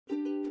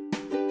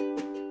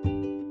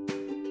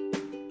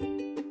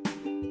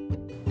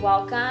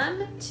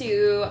Welcome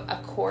to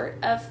A Court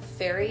of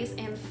Fairies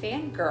and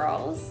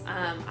Fangirls.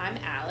 I'm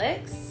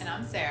Alex. And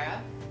I'm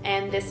Sarah.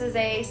 And this is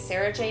a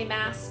Sarah J.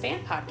 Maas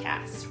fan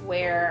podcast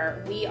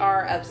where we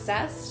are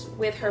obsessed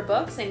with her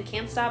books and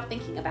can't stop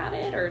thinking about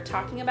it or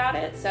talking about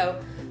it.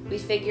 So we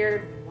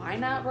figured, why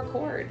not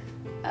record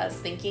us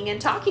thinking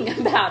and talking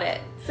about it?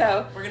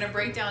 So we're going to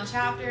break down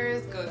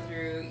chapters, go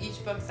through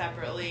each book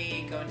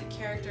separately, go into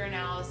character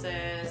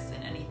analysis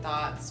and any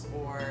thoughts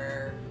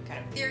or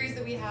kind of theories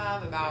that we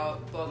have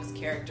about books,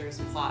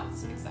 characters,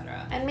 plots,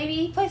 etc. And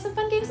maybe play some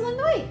fun games along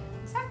the way.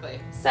 Exactly.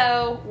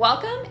 So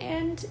welcome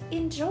and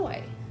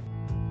enjoy.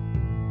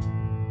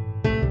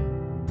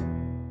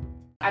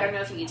 I don't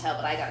know if you can tell,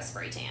 but I got a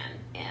spray tan,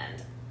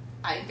 and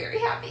I'm very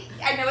happy.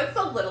 I know it's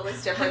the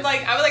littlest difference.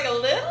 I was like a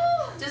little?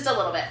 Just a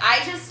little bit.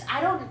 I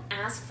don't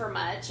ask for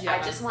much. Yeah.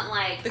 I just want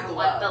I glow.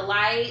 want the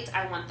light.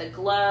 I want the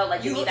glow.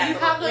 Like you need that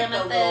little have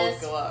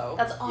amethyst. The little glow.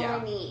 That's all yeah.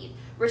 I need.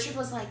 Richard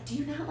was like, "Do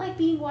you not like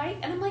being white?"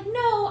 And I'm like,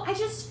 "No, I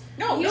just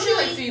nobody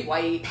likes to be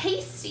white.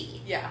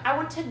 Pasty. Yeah, I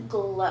want to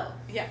glow.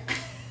 Yeah."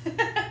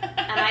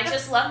 And I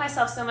just love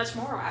myself so much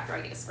more after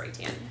I get a spray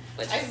tan,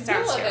 which sounds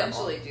will terrible.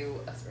 Eventually do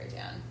a spray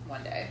tan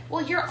one day.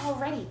 Well, you're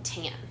already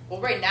tan. Well,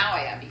 right now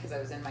I am because I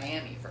was in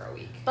Miami for a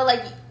week. But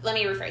let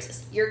me rephrase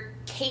this. You're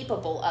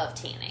capable of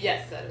tanning.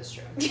 Yes, that is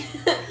true.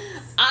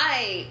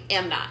 I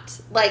am not.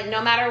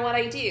 No matter what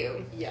I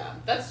do. Yeah,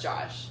 that's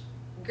Josh.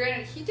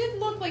 Granted, he did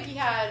look like he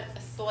had a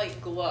slight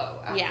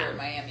glow after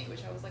Miami,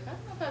 which I was like, I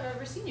don't know if I've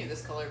ever seen you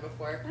this color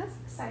before. That's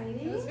exciting.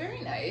 It was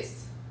very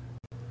nice.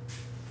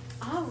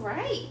 All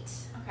right.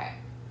 Okay.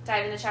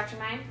 Dive into Chapter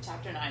 9?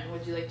 Chapter 9.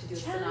 Would you like to do a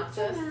Chapter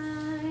synopsis?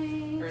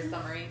 9. Or a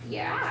summary?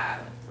 Yeah.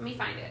 Let me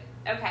find it.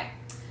 Okay.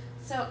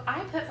 So I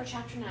put for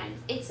Chapter 9,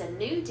 it's a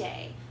new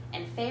day,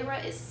 and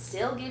Feyre is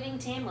still giving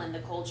Tamlin the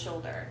cold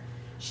shoulder.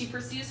 She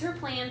pursues her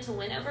plan to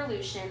win over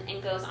Lucian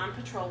and goes on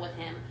patrol with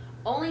him,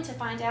 only to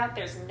find out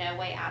there's no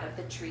way out of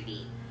the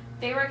treaty.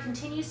 Feyre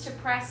continues to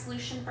press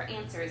Lucian for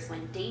answers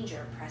when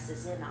danger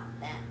presses in on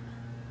them.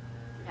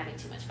 I'm having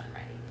too much fun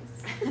writing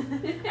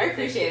this. I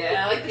appreciate it. And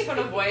I like the tone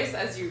of voice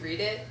as you read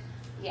it.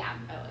 Yeah.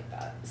 I like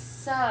that.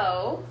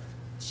 So,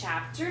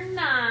 Chapter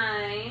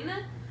 9.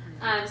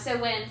 So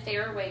when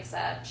Feyre wakes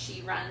up,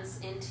 she runs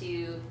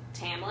into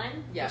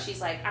Tamlin. Yeah. And she's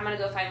like, I'm going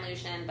to go find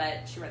Lucian,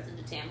 but she runs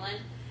into Tamlin.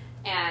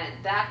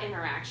 And that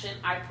interaction,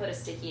 I put a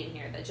sticky in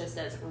here that just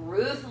says,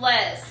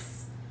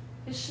 ruthless.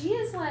 Because she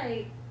is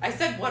like... I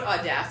said, what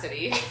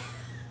audacity.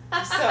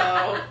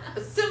 So,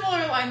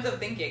 similar lines of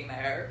thinking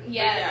there.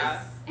 Yes.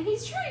 Yeah. And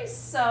he's trying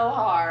so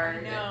hard.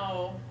 I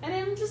know. And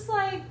I'm just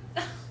like,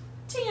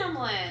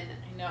 Tamlin.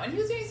 I know. And he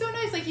was doing so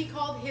nice. He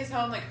called his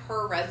home,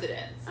 her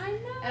residence. I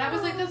know. And I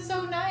was like, that's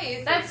so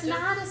nice. That's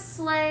not a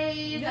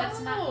slave. No.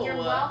 That's not... You're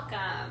welcome.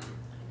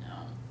 I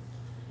know.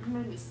 I'm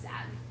going to be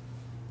sad.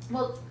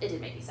 Well, it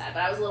did make me sad,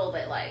 but I was a little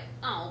bit like,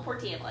 oh, poor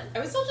Tamlin. I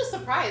was still just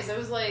surprised. I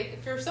was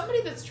like, for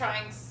somebody that's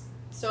trying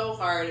so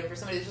hard and for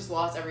somebody that's just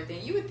lost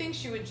everything, you would think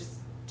she would just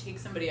take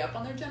somebody up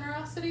on their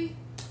generosity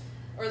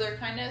or their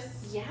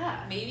kindness.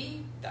 Yeah.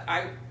 Maybe.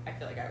 I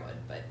feel like I would,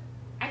 but...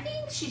 I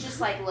think she just,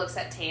 looks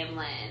at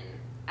Tamlin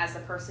as the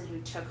person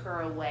who took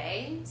her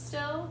away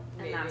still,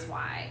 and Maybe. that's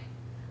why.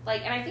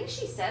 And I think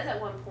she says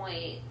at one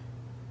point,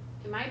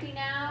 it might be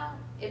now,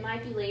 it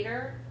might be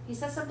later. He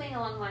says something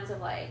along the lines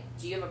of,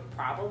 do you have a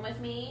problem with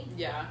me?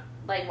 Yeah.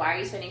 Why are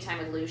you spending time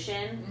with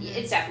Lucian? Mm-hmm.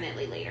 It's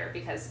definitely later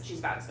because she's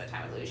about to spend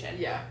time with Lucian.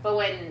 Yeah. But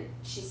when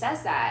she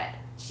says that,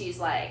 she's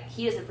like,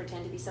 he doesn't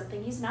pretend to be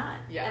something he's not.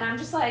 Yeah. And I'm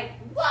just like,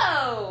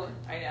 whoa!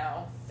 I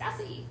know.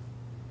 Sassy.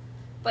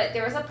 But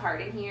there was a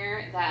part in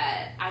here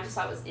that I just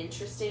thought was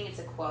interesting. It's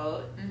a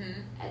quote.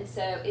 Mm-hmm. And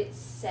so it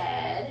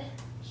said,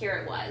 here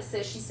it was.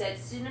 So she said,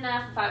 soon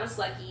enough, if I was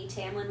lucky,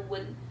 Tamlin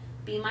wouldn't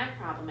be my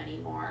problem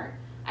anymore.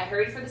 I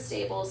hurried for the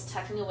stables,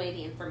 tucking away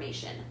the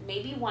information.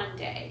 Maybe one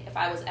day, if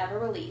I was ever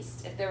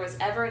released, if there was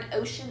ever an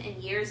ocean and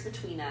years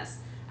between us,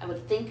 I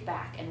would think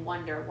back and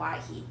wonder why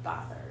he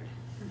bothered.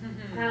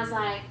 And I was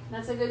like,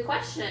 that's a good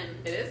question.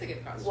 It is a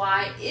good question.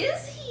 Why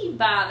is he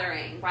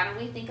bothering? Why don't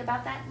we think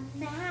about that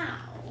now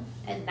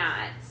and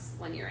not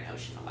when you're an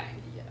ocean away?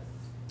 Yes.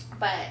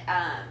 But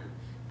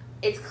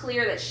it's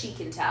clear that she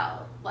can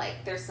tell,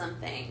 there's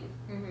something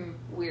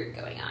weird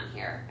going on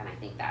here. And I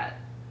think that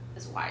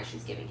is why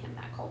she's giving him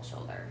that cold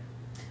shoulder.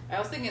 I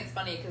also think it's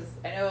funny because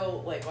I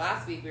know,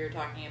 last week we were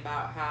talking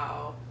about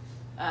how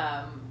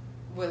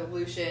with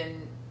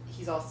Lucian,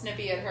 he's all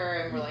snippy at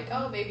her, and we're like,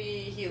 oh, maybe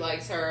he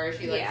likes her,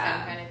 she likes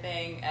him, kind of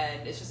thing.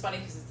 And it's just funny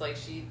because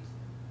it's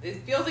it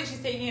feels like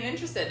she's taking an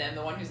interest in him,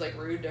 the one who's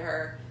rude to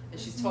her, and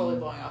she's totally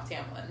blowing off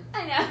Tamlin.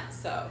 I know.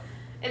 So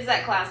it's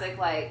that classic,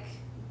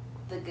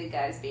 the good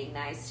guy's being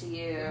nice to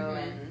you,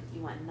 and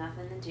you want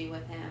nothing to do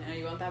with him.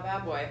 You want that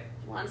bad boy.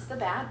 Wants the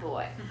bad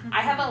boy.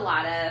 I have a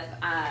lot of,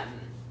 I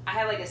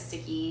have a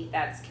sticky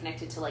that's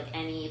connected to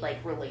any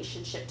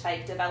relationship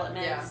type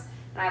developments. Yeah.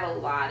 And I have a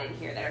lot in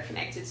here that are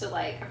connected to,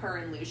 like, her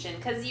and Lucian.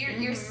 Because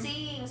you're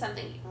seeing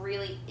something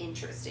really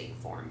interesting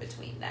form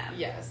between them.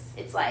 Yes.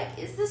 It's like,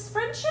 is this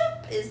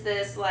friendship? Is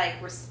this,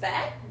 like,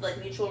 respect? Like,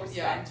 mutual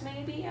respect,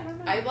 maybe? I don't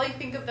know. I, like,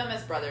 think of them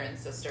as brother and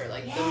sister.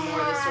 Like, the more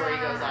the story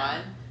goes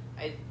on.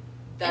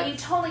 And you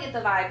totally get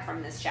the vibe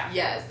from this chapter.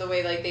 Yes, the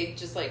way, like, they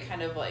just, like,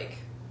 kind of, like,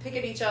 pick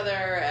at each other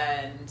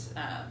and,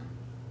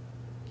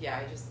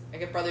 I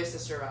get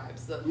brother-sister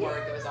vibes the more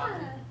it goes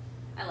on.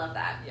 I love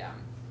that. Yeah.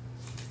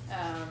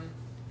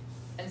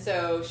 And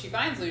so she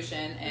finds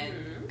Lucian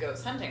and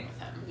goes hunting with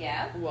him.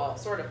 Yeah. Well,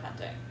 sort of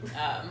hunting.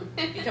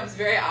 It becomes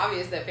very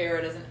obvious that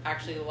Feyre doesn't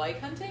actually like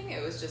hunting.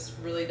 It was just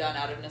really done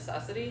out of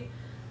necessity.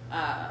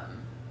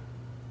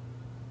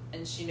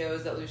 And she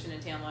knows that Lucian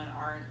and Tamlin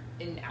aren't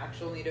in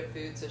actual need of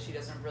food, so she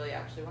doesn't really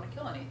actually want to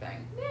kill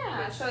anything.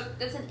 Yeah, so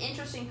it's an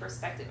interesting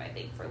perspective, I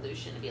think, for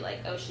Lucian to be like,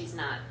 oh, she's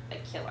not a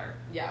killer.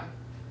 Yeah.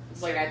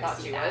 Like I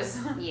thought she was.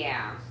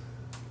 Yeah.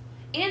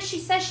 And she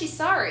says she's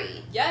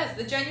sorry. Yes,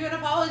 the genuine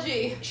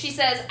apology. She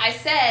says, I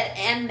said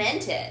and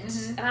meant it.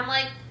 And I'm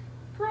like,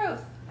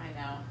 growth. I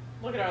know.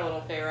 Look at our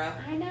little Feyre.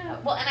 I know.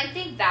 Well, and I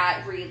think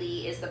that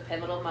really is the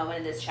pivotal moment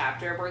in this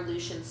chapter where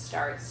Lucian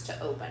starts to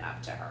open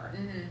up to her.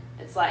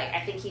 It's like,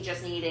 I think he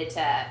just needed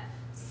to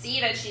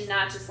see that she's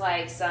not just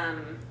like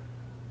some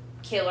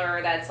killer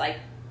that's like,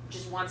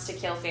 just wants to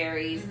kill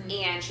fairies,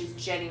 and she's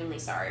genuinely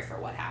sorry for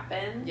what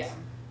happened. Yeah.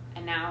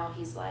 And now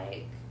he's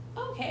like,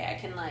 okay, I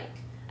can like,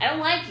 I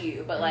don't like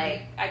you, but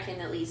like, I can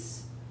at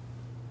least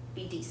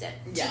be decent.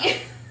 Yeah.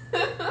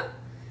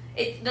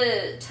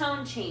 The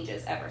tone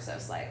changes ever so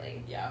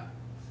slightly. Yeah.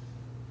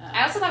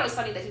 I also thought it was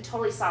funny that he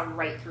totally saw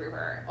right through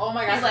her. Oh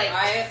my gosh, like,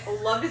 I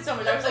loved it so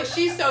much. I was like,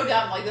 she's so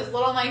dumb. Like, this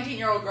little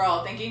 19-year-old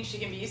girl thinking she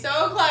can be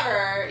so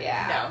clever.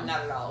 Yeah. No,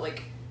 not at all.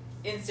 Like,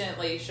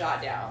 instantly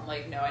shot down.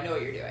 Like, no, I know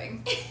what you're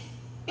doing.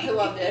 I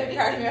loved it. It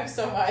cracked me up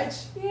so much.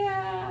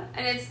 Yeah.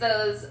 And it's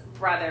those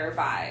brother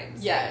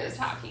vibes that you're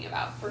talking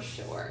about, for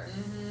sure.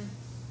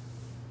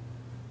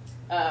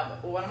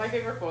 One of my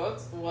favorite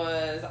quotes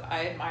was,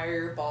 I admire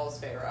your balls,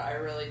 Feyre. I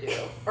really do.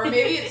 Or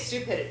maybe it's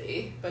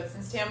stupidity, but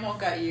since Tam won't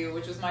gut you,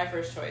 which was my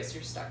first choice,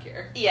 you're stuck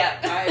here. Yep.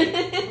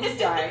 I was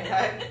dying.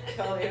 That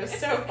killed me. It was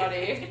so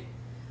funny.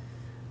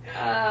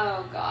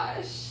 Oh,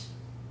 gosh.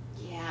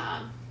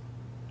 Yeah.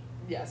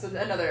 Yeah, so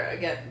another,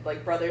 again,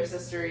 like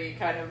brother-sistery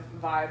kind of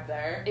vibe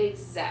there.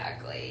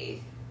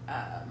 Exactly.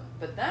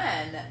 But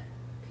then,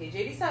 page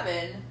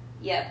 87.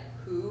 Yep.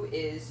 Who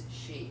is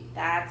she?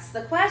 That's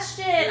the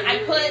question.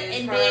 I put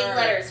in big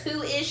letters,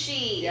 who is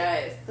she?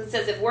 Yes. It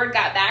says if word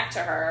got back to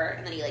her,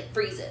 and then he like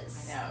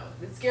freezes. I know.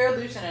 It scared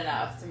Lucian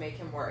enough to make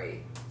him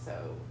worry.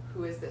 So,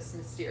 who is this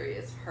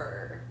mysterious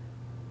her?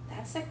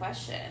 That's the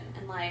question.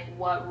 And like,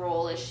 what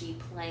role is she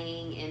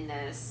playing in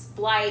this?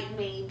 Blight,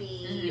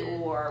 maybe,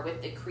 or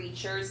with the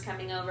creatures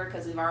coming over?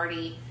 Because we've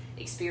already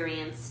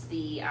experienced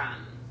the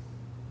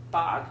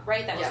bog,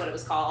 right? That was what it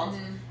was called.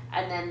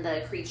 And then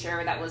the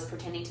creature that was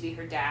pretending to be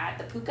her dad,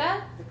 the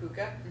puka. The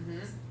puka.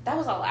 That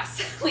was all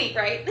last week,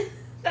 right?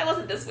 That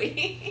wasn't this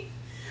week.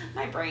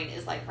 My brain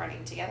is like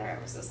running together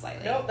ever so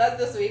slightly. Nope, that's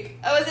this week.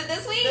 Oh, is it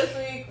this week? This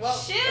week. Well,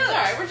 shoot. It's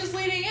alright. We're just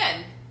leading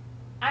in.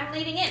 I'm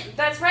leading in.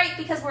 That's right,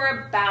 because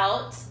we're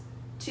about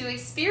to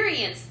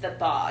experience the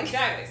bog.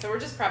 Exactly. So we're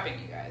just prepping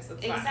you guys.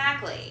 That's fine.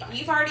 Exactly. Fine.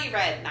 You've already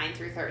read 9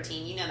 through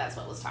 13. You know that's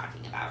what was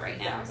talking about right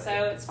now.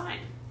 So it's fine.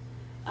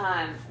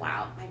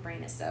 Wow, my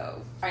brain is so...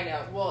 I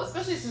know. Well,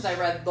 especially since I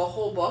read the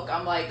whole book,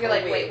 I'm like... You're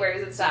like, wait, where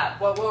does it stop?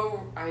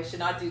 Well, I should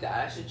not do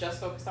that. I should just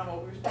focus on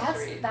what we're supposed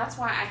to read. That's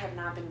why I have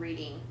not been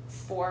reading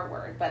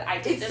forward, but I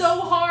did It's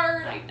so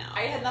hard! I know.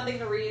 I had nothing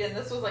to read, and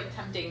this was, like,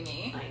 tempting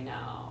me. I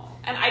know.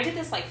 And I did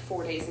this, like,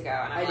 4 days ago,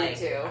 and I did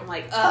too. I'm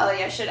like, oh,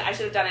 yeah, I should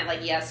have done it,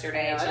 like,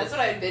 yesterday. And that's what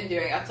I had been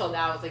doing up till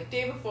now. It's, like,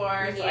 day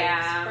before. It's, like,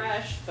 it's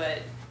fresh, but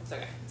it's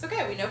okay. It's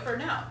okay. We know for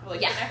now.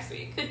 Like, for next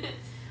week.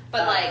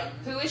 But, like,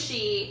 who is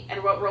she,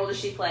 and what role does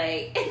she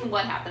play, and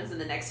what happens in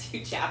the next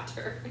few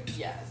chapters?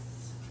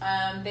 Yes.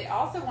 They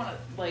also want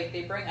to, like,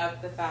 they bring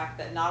up the fact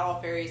that not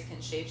all fairies can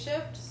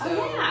shapeshift.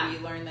 So we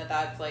learn that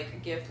that's, like, a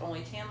gift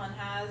only Tamlin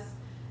has.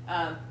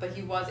 But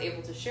he was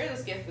able to share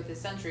this gift with his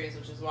sentries,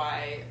 which is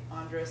why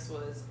Andros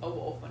was a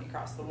wolf when he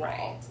crossed the wall.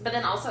 Right. But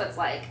then also it's,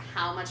 like,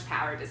 how much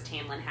power does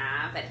Tamlin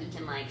have that he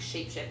can, like,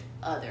 shapeshift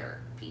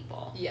other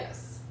people?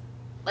 Yes.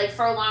 Like,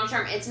 for a long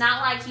term, it's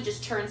not like he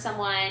just turned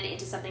someone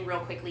into something real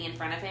quickly in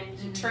front of him.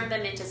 He turned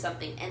them into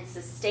something and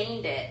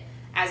sustained it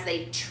as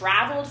they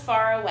traveled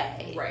far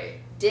away. Right.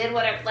 Did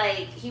whatever,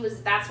 like,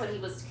 that's what he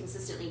was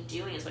consistently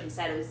doing, is what he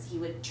said. It was, he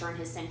would turn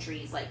his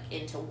sentries, like,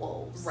 into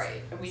wolves.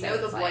 Right. And we know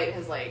the blight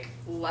has, like,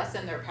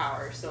 lessened their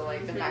power. So,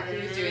 like, the fact that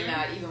he was doing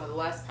that even with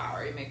less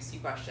power, it makes you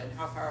question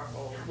how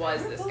powerful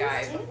was this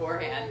guy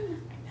beforehand. I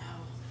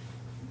know.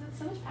 That's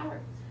so much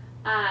power.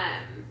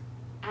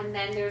 And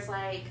then there's,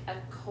 like, a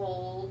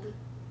cold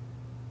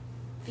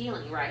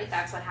feeling, right?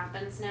 That's what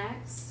happens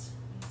next.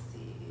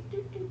 Let me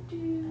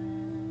see.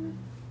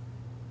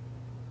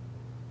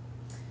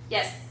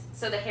 Yes.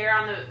 So the hair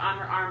on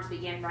her arms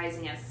began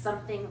rising as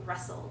something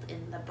rustled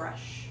in the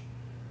brush.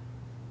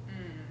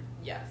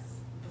 Yes.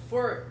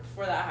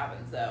 before that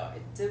happens, though, I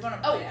did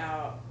want to point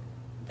out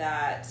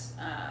that,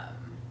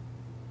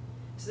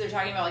 so they're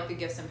talking about, like, the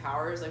gifts and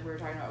powers, like we were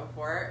talking about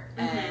before,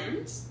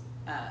 and,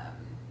 I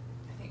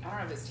don't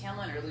know if it's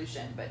Tamlin or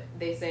Lucien, but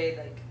they say,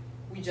 like,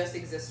 we just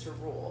exist to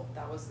rule.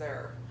 That was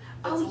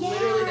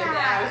literally their, and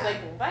I was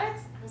like, what? I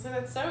was like,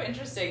 that's so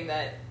interesting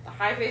that the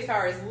high face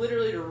power is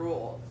literally to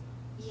rule.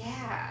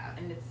 Yeah.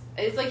 And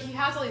it's like he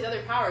has all these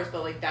other powers,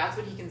 but, like, that's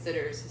what he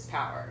considers his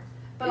power.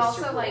 But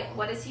also, like,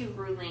 what is he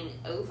ruling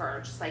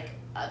over? Just, like,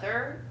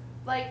 other,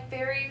 like,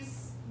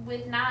 fairies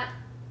with not,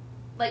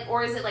 like,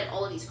 or is it, like,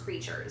 all of these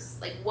creatures?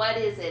 Like, what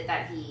is it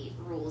that he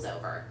rules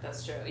over?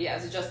 That's true. Yeah,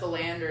 is it just the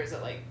land, or is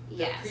it, like,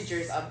 the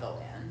creatures of the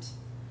land?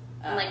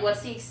 And, like, what's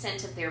the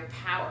extent of their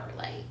power?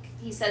 Like,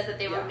 he says that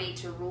they were made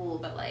to rule,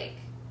 but, like,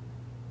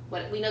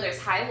 what we know there's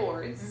High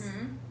Lords,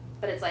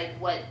 but it's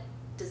like, what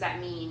does that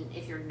mean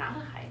if you're not a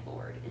High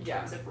Lord in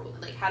terms of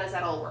ruling? Like, how does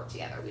that all work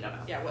together? We don't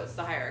know. Yeah, what's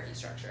the hierarchy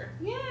structure?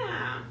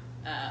 Yeah.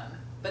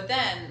 But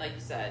then, like you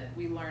said,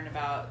 we learn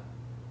about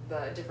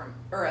the different,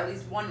 or at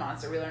least one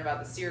monster. We learn about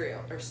the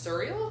Cereal.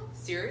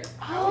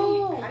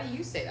 How do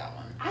you say that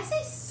one? I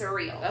say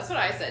Surreal. That's what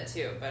I said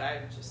too, but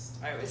I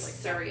always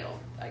like Surreal.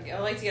 I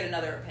like to get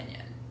another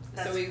opinion.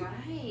 That's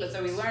right. But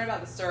so we learn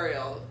about the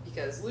Surreal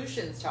because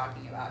Lucian's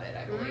talking about it,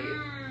 I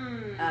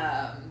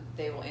believe.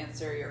 They will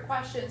answer your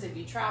questions if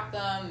you trap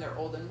them. They're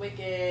old and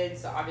wicked.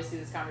 So obviously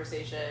this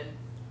conversation,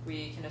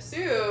 we can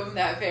assume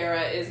that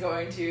Feyre is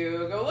going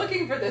to go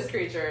looking for this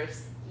creature.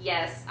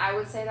 Yes, I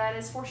would say that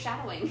is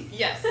foreshadowing.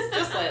 Yes,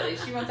 just slightly.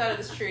 She wants out of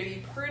this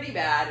treaty pretty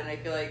bad, and I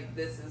feel like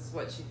this is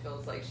what she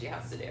feels like she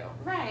has to do.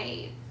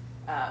 Right.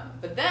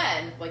 But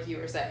then, like you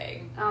were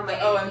saying, the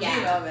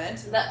OMG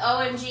moment. The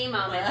OMG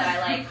moment that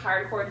I, like,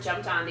 hardcore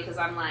jumped on because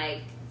I'm,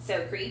 like,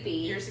 so creepy.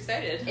 You're just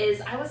excited.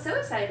 I was so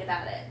excited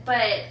about it.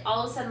 But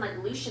all of a sudden, like,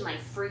 Lucien,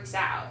 like, freaks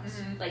out.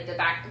 Like, the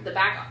back,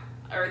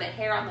 or the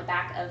hair on the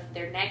back of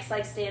their necks,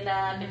 like, stand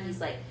up, and he's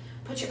like,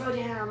 put your bow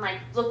down, like,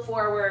 look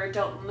forward,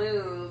 don't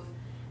move.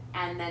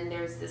 And then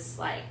there's this,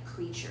 like,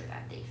 creature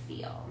that they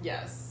feel.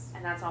 Yes.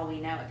 And that's all we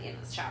know at the end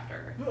of this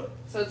chapter.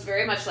 So it's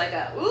very much like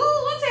a, ooh,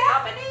 what's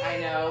happening? I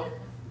know.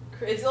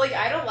 It's like,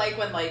 I don't like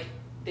when, like,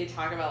 they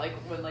talk about, like,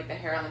 when, like, the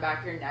hair on the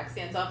back of your neck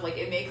stands up. Like,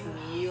 it makes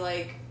me,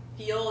 like,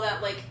 feel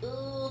that, like,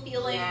 ooh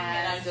feeling.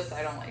 Yes. And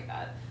I don't like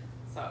that.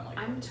 So I'm like,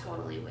 I'm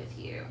totally with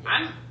you. Yeah.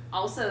 I'm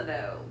also,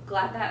 though,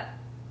 glad that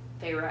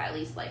Feyre at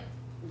least, like,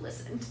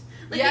 listened.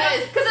 Like,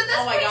 yes. Because at this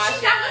point,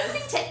 she's not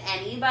listening to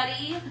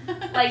anybody.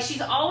 Like,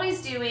 she's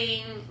always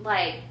doing,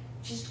 like,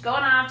 she's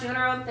going off, doing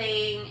her own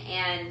thing,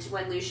 and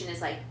when Lucien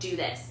is like, do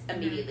this,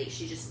 immediately,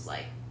 she just is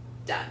like,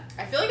 done.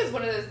 I feel like it's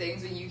one of those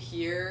things when you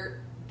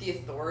hear the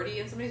authority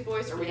in somebody's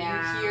voice, or when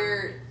you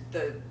hear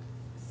the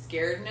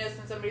scaredness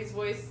in somebody's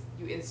voice,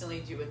 you instantly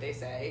do what they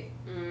say,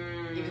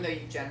 even though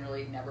you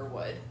generally never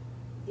would.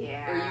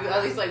 Yeah. Or you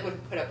at least, like,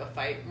 would put up a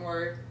fight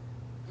more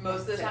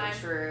most of the time.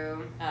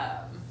 True.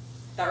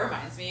 That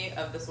reminds me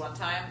of this one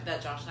time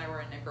that Josh and I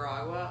were in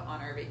Nicaragua on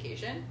our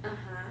vacation.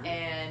 And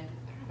I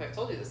don't know if I've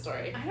told you this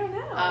story. I don't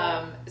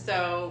know.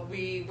 So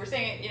we were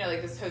staying at,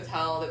 like, this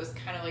hotel that was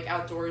kind of, like,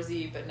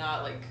 outdoorsy, but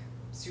not, like,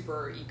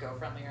 super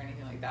eco-friendly or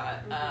anything like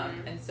that.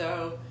 And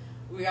so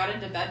we got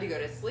into bed to go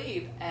to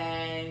sleep,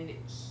 and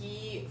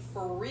he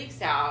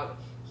freaks out.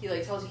 He,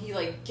 like, tells me, he,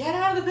 like, get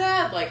out of the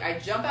bed. Like, I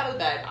jump out of the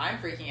bed. I'm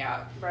freaking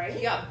out. Right.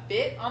 He got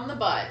bit on the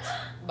butt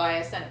by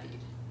a centipede.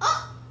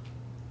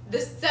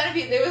 This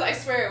centipede, I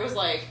swear it was,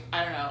 like,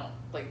 I don't know,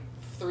 like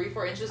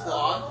 3-4 inches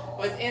long,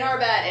 was in our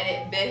bed, and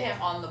it bit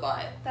him on the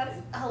butt. That's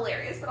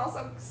hilarious, but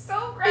also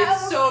so gross.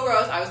 It's so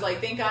gross. I was like,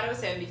 thank God it was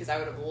him, because I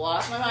would have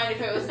lost my mind if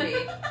it was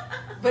me.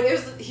 But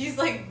he's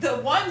like, the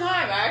one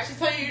time I actually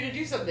tell you to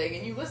do something,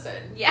 and you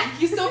listen. Yeah.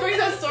 He still brings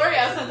that story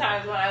out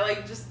sometimes when I,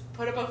 like, just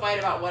put up a fight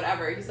about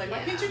whatever. He's like, why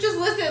can't you just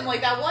listen?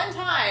 Like, that one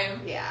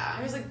time. Yeah.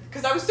 I was like,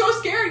 because I was so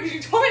scared, because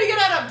you told me to get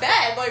out of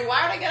bed. Like,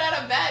 why would I get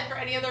out of bed for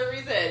any other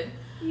reason?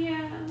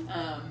 Yeah.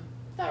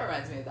 That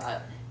reminds me of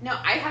that. No,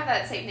 I have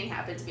that same thing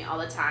happen to me all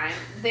the time.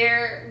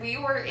 We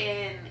were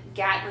in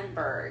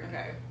Gatlinburg,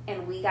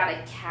 and we got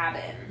a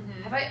cabin.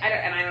 Have I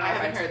don't know. I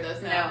haven't heard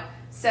this. No.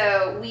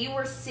 So we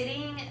were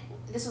sitting.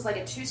 This was like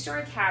a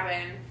 2-story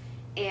cabin,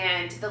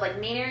 and the, like,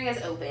 main area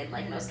is open,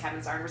 like most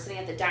cabins are. And we're sitting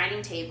at the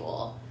dining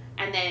table,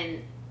 and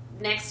then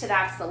next to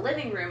that's the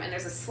living room, and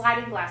there's a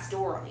sliding glass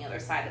door on the other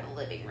side of the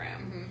living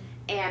room.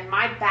 And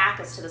my back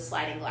is to the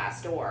sliding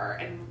glass door,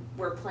 and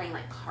we're playing,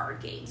 like,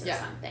 card games or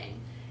something.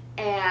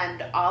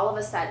 And all of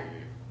a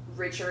sudden,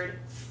 Richard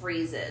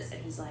freezes,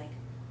 and he's like,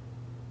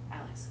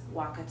 Alex,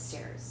 walk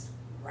upstairs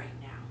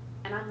right now.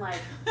 And I'm like,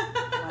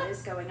 what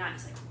is going on?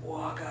 He's like,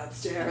 walk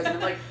upstairs. And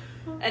I'm like,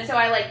 and so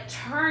I, like,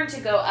 turn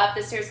to go up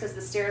the stairs, because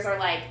the stairs are,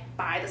 like,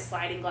 by the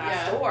sliding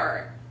glass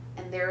door,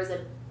 and there is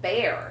a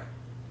bear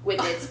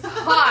with its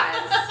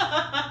paws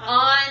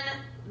on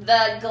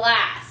the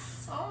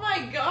glass. Oh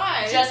my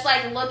god. Just,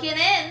 like, looking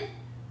in,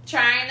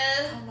 trying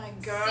to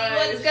see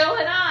what's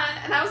going on.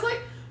 And I was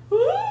like,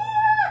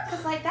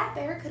 Because, like, that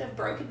bear could have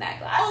broken that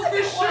glass. Oh, if for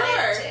it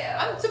wanted sure.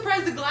 to. I'm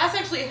surprised the glass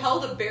actually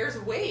held a bear's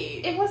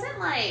weight. It wasn't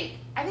like,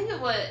 I think it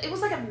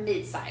was like a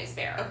mid-sized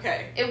bear.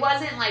 Okay. It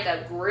wasn't like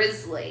a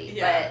grizzly,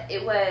 Yeah. but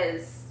it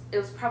was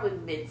probably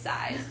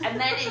mid-sized. And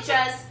then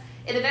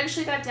it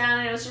eventually got down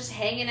and it was just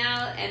hanging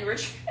out, and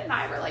Richard and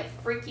I were like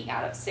freaking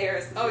out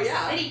upstairs because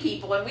we're city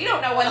people and we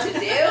don't know what to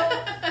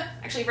do.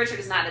 Actually, Richard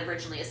is not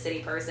originally a city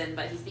person,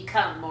 but he's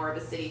become more of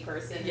a city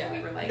person. Yeah. And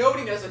we were like,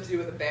 nobody knows what to do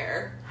with a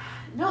bear.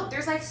 no,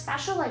 there's like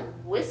special like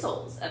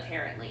whistles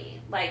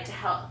apparently, like to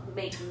help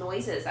make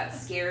noises that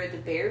scare the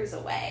bears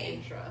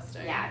away.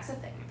 Interesting. Yeah, it's a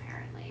thing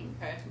apparently.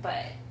 Okay.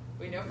 But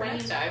We know for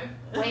next time.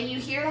 when you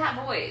hear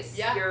that voice,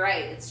 you're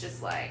right. It's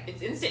just like,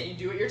 it's instant. You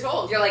do what you're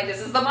told. you're like, this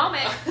is the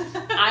moment.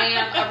 I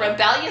am a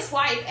rebellious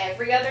wife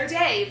every other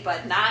day,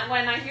 but not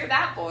when I hear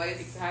that voice.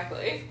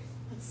 Exactly.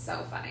 It's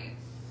so funny.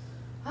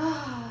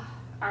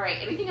 All right.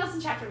 Anything else in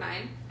chapter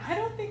 9? I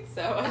don't think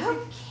so.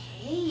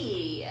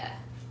 Okay.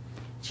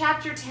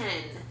 Chapter 10.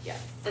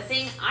 Yes. The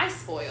thing I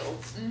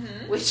spoiled,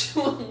 Mm-hmm. which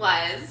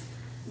was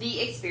the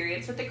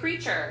experience with the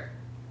creature.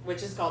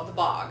 Which is called the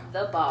bog.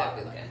 The bog.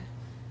 That we learned.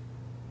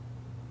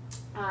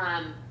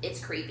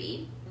 It's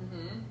creepy.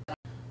 Mm-hmm.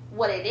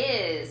 What it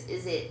is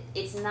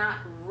it's not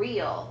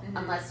real Mhm.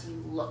 unless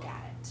you look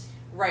at it.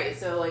 Right.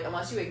 So, like,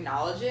 unless you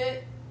acknowledge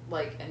it,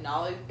 like,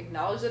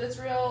 acknowledge that it's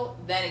real,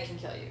 then it can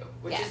kill you.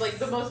 Which Yes. is, like,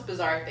 the most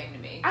bizarre thing to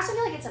me. I also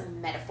feel like it's a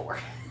metaphor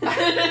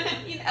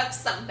of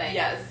something.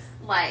 Yes.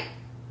 Like,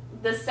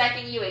 the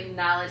second you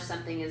acknowledge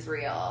something is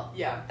real,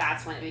 Yeah.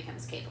 that's when it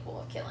becomes capable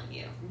of killing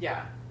you.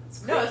 Yeah.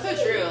 It's No, it's so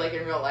crazy. true. Like,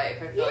 in real life,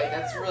 I feel like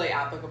that's Yeah. really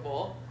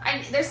applicable.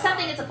 There's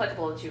something that's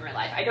applicable to in real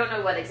life. I don't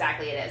know what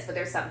exactly it is, but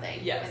there's something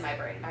Yes. in my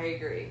brain. I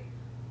agree.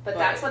 But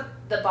that's what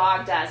the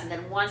bog does, and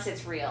then once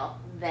it's real,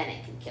 then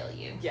it can kill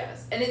you.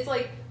 Yes. And it's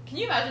like, can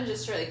you imagine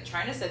just like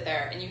trying to sit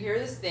there and you hear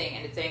this thing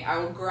and it's saying, I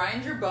will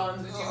grind your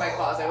bones between my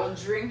claws. I will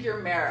drink your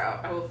marrow.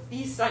 I will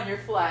feast on your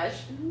flesh.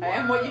 I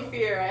am what you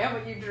fear. I am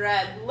what you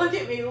dread. Look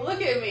at me. Look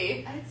at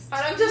me. And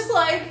I'm just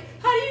like,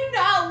 how do you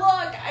not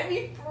look? I'd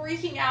be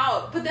freaking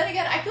out. But then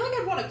again, I feel like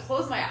I'd want to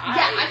close my eyes.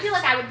 Yeah, I feel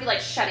like I would be like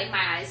shutting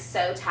my eyes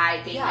so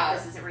tight, being Yeah. like,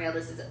 this isn't real,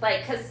 this isn't,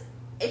 like, because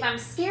if I'm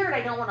scared,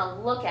 I don't want to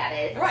look at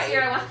it. If I'm Right.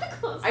 scared, I want to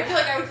close my I feel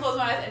like I would close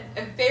my eyes,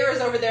 and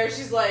Farrah's over there.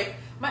 She's like,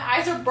 my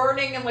eyes are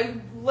burning and like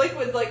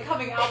liquids like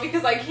coming out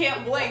because I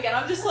can't blink, and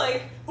I'm just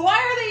like, why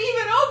are they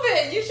even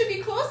open? You should be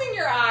closing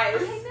your eyes.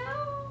 I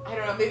know. I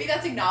don't know. Maybe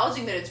that's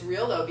acknowledging that it's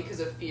real though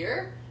because of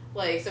fear.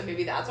 Like, so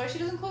maybe that's why she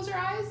doesn't close her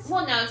eyes.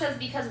 Well, no, it says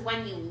because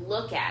when you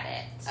look at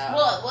it.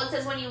 Oh. Well, it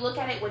says when you look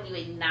at it, when you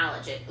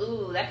acknowledge it.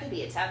 Ooh, that could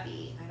be a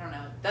toughie. I don't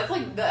know. That's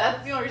like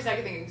that's the only reason I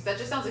can think of, because that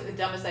just sounds like the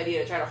dumbest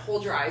idea to try to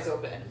hold your eyes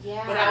open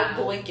Yeah. without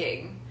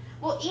blinking.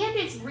 Well, and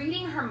it's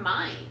reading her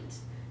mind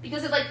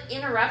because it like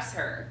interrupts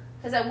her.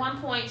 Because at one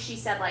point she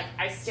said, like,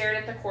 I stared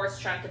at the coarse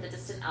trunk of the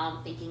distant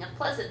elm thinking of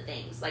pleasant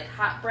things, like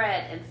hot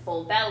bread and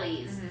full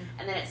bellies. Mhm.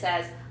 And then it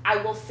says, I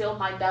will fill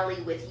my belly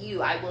with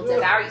you. I will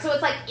devour you. So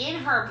it's like in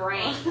her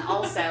brain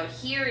also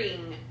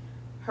hearing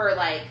her,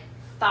 like,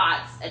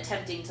 thoughts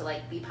attempting to,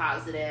 like, be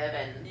positive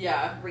and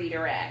Yeah.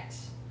 redirect.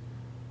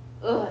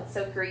 Ugh, it's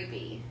so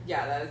creepy.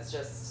 Yeah, that is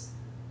just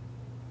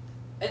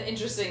an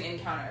interesting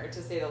encounter,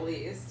 to say the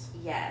least.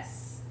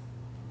 Yes.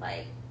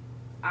 Like,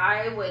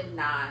 I would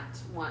not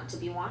want to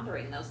be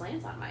wandering those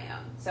lands on my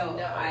own. So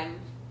No.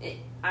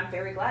 I'm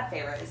very glad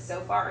Farrah is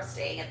so far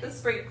staying at the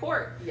spring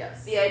court.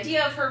 Yes. The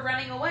idea of her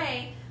running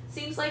away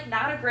seems like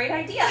not a great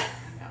idea.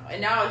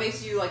 And now it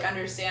makes you like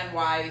understand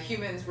why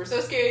humans were so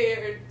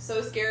scared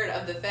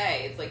of the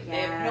Fae. It's like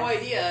they have no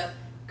Yes. idea.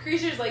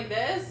 Creatures like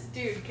this,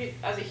 dude,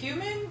 as a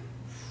human,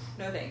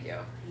 no thank you.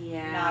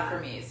 Yeah. Not for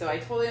me. So I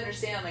totally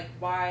understand like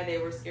why they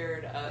were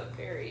scared of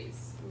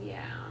fairies.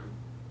 Yeah.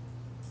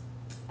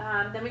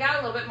 Then we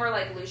got a little bit more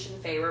like Lucian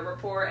Feyre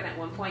report, and at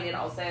one point it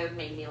also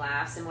made me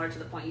laugh, similar to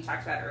the point you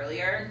talked about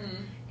earlier.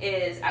 Mm-hmm.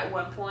 Is at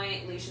one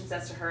point Lucian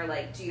says to her,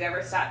 like, do you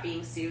ever stop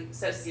being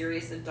so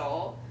serious and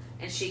dull?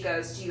 And she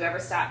goes, do you ever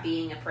stop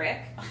being a prick?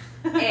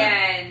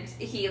 And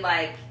he,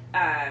 like,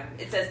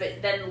 it says,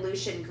 but then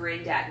Lucian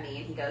grinned at me,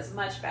 and he goes,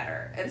 much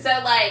better. And so,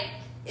 like,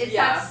 it's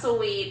that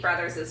sweet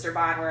brother-sister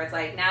bond where it's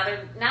like, now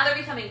they're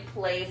becoming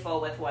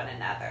playful with one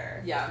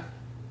another. Yeah.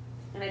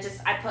 And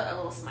I put a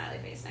little smiley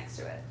face next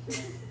to it.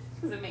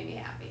 Because it made me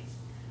happy.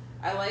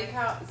 I like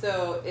how,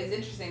 so it's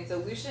interesting. So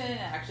Lucian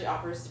actually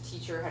offers to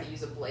teach her how to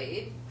use a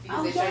blade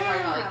because they started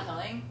talking about like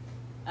killing.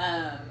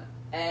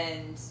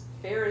 And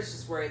Farrah's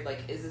just worried, like,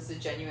 is this a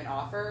genuine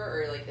offer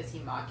or like is he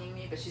mocking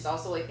me? But she's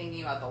also like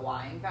thinking about the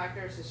lying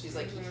factor. So she's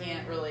like, he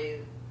can't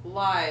really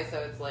lie. So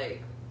it's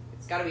like,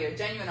 it's got to be a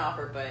genuine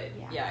offer. But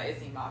yeah,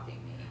 is he mocking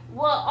me?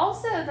 Well,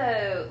 also,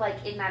 though,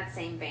 like, in that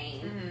same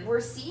vein, Mhm.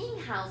 we're seeing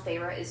how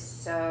Feyre is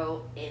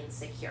so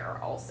insecure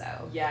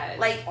also. Yes.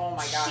 Like, oh my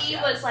gosh, she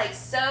yes. was, like,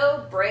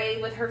 so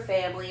brave with her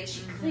family, and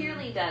she Mhm.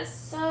 clearly does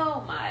so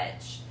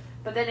much.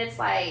 But then it's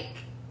like,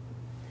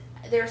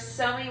 there's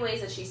so many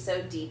ways that she's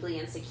so deeply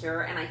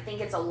insecure, and I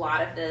think it's a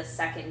lot of the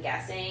second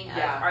guessing of,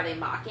 are they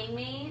mocking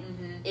me?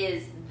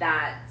 Is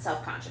that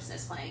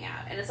self-consciousness playing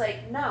out. And it's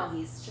like, no,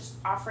 he's just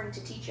offering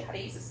to teach you how to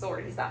use a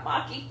sword. He's not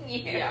mocking you.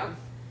 Yeah.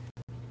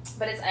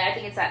 But I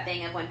think it's that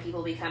thing of when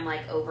people become,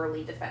 like,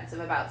 overly defensive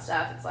about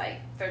stuff, it's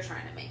like, they're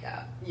trying to make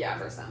up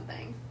for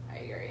something. I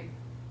agree.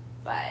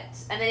 But,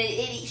 and then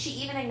she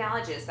even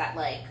acknowledges that,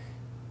 like,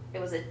 it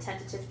was a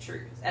tentative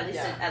truce.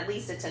 At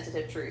least a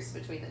tentative truce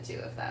between the two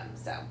of them.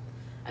 So,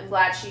 I'm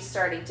glad she's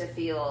starting to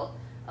feel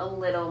a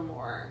little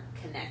more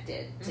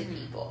connected to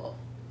people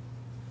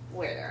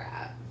where they're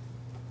at.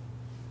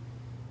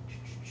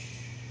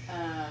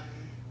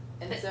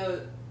 And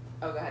so,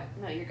 go ahead.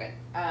 No, you're good.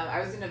 I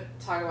was going to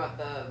talk about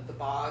the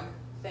bog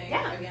thing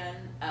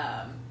again.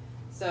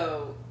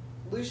 So,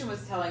 Lucian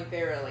was telling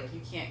Feyre, like,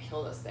 you can't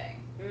kill this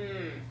thing.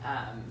 And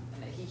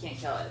that he can't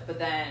kill it. But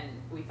then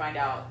we find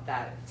out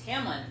that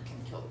Tamlin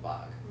can kill the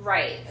bog.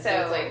 Right. And so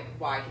it's like,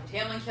 why can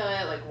Tamlin kill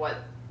it? Like, what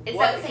it's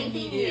what that same can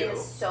he thing. do? He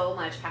has so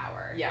much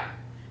power. Yeah.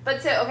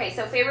 But so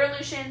Feyre and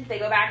Lucian, they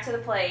go back to the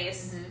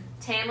place.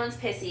 Tamlin's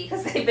pissy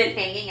because they've been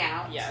hanging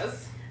out.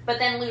 Yes. But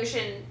then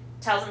Lucian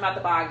tells him about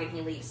the bog and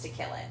he leaves to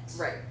kill it.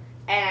 Right.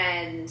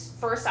 And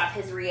first off,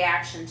 his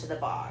reaction to the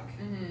bog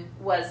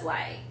was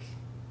like,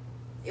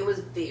 it was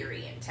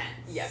very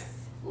intense. Yes.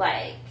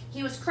 Like,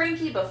 he was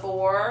cranky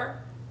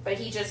before, but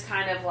he just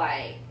kind of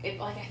like,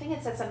 I think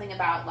it said something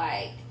about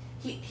like,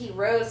 he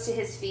rose to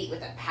his feet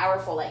with a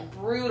powerful, like,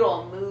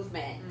 brutal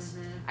movement.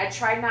 I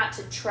tried not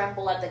to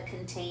tremble at the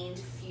contained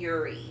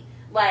fury.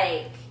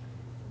 Like,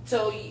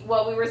 so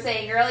what we were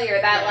saying earlier,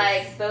 that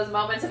like, those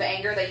moments of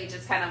anger that you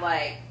just kind of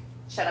like,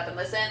 shut up and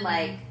listen,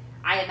 like,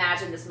 I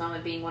imagine this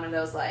moment being one of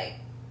those, like,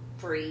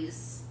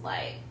 freeze,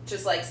 like,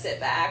 just like sit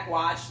back,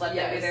 watch, let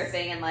them do their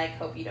thing, and like,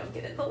 hope you don't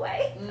get in the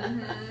way.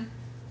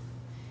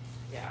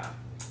 Yeah.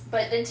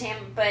 But then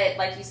but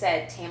like you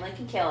said, Tamlin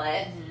can kill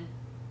it,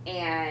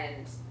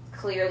 and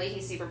clearly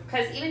he's super,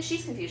 because even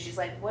she's confused. She's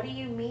like, what do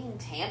you mean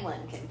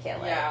Tamlin can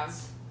kill it?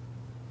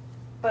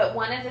 But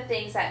one of the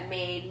things that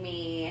made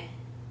me,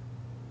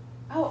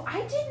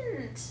 I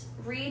didn't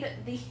read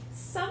the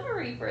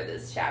summary for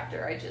this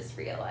chapter, I just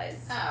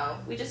realized.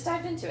 We just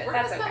dived into it. We're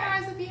That's going to okay.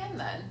 summarize at the end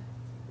then.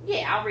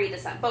 Yeah, I'll read the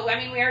summary. But I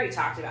mean, we already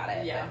talked about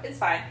it. Yeah. But it's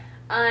fine.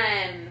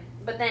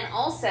 But then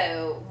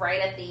also, right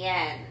at the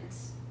end,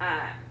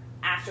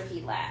 after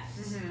he left,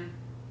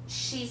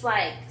 she's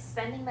like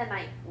spending the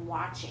night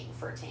watching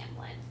for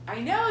Tamlin. I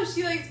know,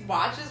 she like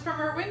watches from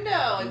her window.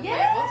 Like, when will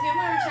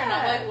Tamlin return?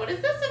 I'm like, what is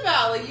this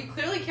about? Like, you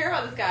clearly care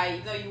about this guy,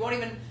 even though you won't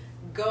even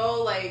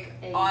go like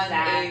on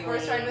a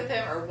horse ride with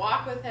him or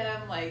walk with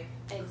him. Like,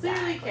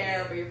 clearly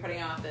care, but you're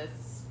putting on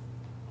this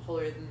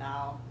holier than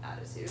thou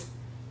attitude.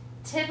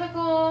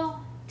 Typical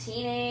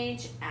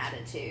teenage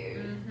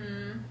attitude.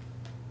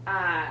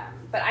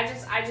 But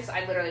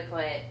I literally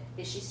put,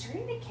 is she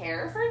starting to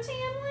care for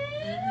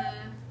Tamlin?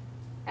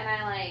 And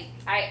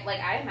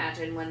I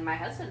imagine when my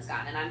husband's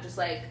gone and I'm just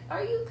like,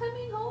 are you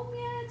coming home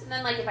yet? And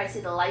then like if I see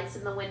the lights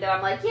in the window,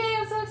 I'm like, yay,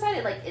 I'm so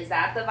excited. Like, is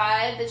that the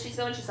vibe that she's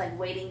going? She's like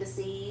waiting to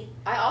see.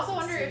 I also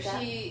wonder if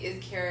she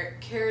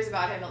cares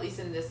about him, at least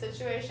in this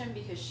situation,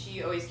 because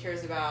she always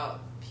cares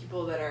about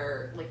people that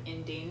are like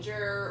in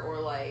danger or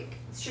like.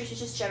 It's true, she's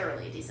just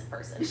generally a decent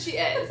person. She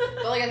is.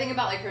 But like I think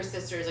about like her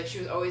sisters, like she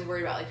was always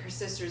worried about like her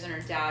sisters and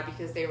her dad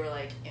because they were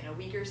like in a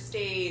weaker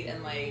state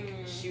and like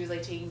she was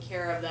like taking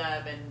care of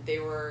them and they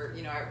were,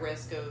 you know, at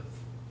risk of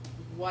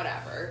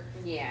whatever.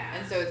 Yeah.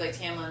 And so it's like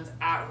Tamlin's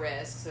at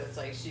risk, so it's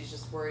like she's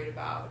just worried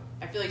about,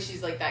 I feel like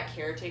she's like that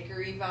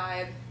caretaker-y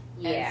vibe.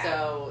 Yeah. And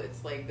so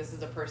it's like this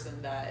is a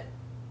person that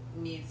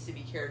needs to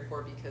be cared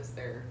for because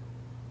they're,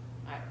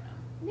 I don't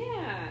know.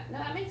 Yeah. No,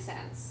 that makes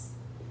sense.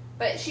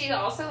 But she's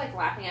also, like,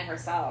 laughing at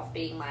herself,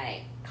 being,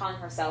 like, calling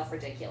herself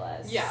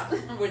ridiculous. Yeah,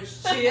 which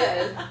she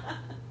is.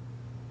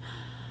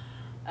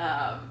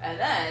 And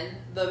then,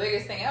 the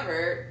biggest thing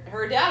ever,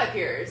 her dad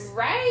appears.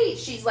 Right.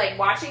 She's, like,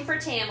 watching for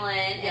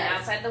Tamlin, and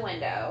outside the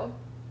window,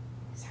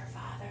 it's her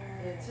father.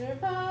 It's her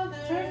father.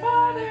 It's her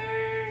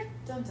father.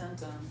 Dun, dun,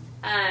 dun.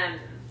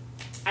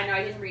 I know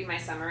I didn't read my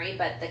summary,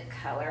 but the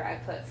color I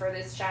put for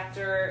this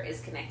chapter is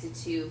connected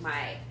to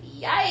my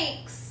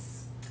yikes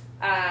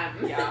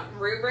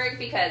rubric,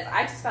 because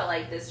I just felt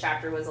like this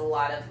chapter was a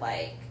lot of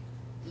like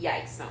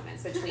yikes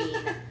moments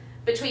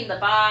between the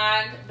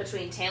bog,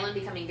 between Tamlin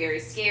becoming very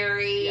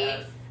scary,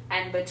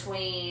 and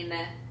between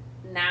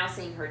now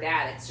seeing her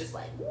dad. It's just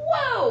like,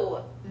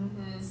 whoa,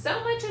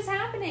 so much is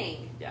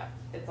happening. Yeah,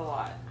 it's a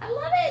lot. I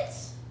love it.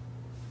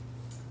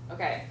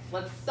 Okay,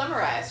 let's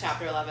summarize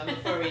chapter 11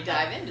 before we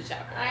dive into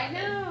chapter 11. I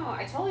know,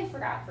 I totally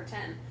forgot for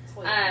 10.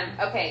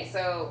 Okay,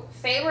 so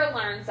Feyre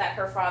learns that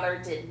her father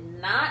did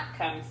not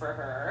come for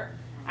her,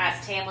 as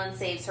Tamlin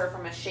saves her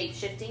from a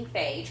shape-shifting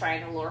fae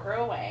trying to lure her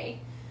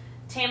away.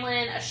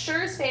 Tamlin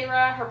assures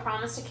Feyre her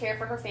promise to care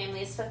for her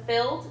family is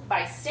fulfilled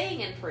by staying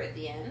in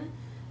Prythian.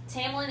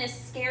 Tamlin is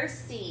scarce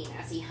seen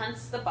as he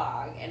hunts the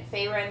bog, and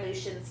Feyre and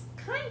Lucian's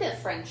kind of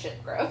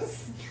friendship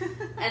grows.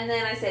 And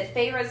then I said,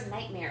 Feyre's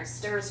nightmare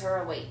stirs her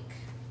awake.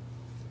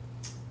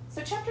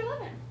 So chapter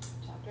 11.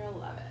 Chapter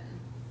 11.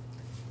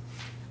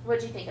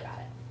 What'd you think about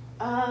it?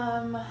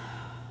 I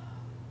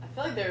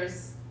feel like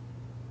there's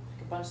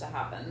like a bunch that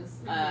happens.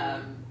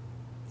 Mm-hmm.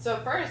 So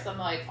at first I'm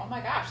like, oh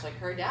my gosh, like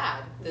her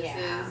dad. This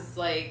is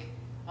like,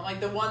 I'm like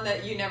the one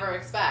that you never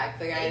expect.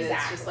 The guy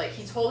that's just like,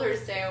 he told her to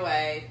stay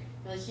away.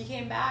 Like he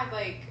came back,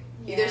 like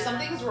either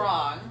something's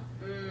wrong,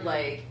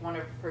 like one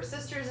of her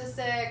sisters is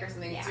sick or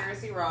something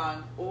seriously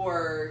wrong,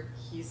 or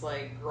he's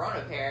like grown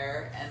a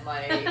pair and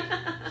like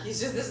he's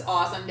just this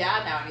awesome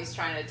dad now and he's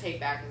trying to take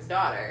back his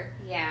daughter.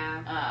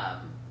 Yeah.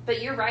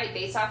 But you're right,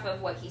 based off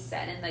of what he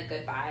said in the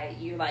goodbye,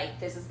 you're like,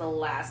 this is the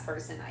last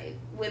person I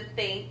would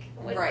think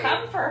would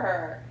come for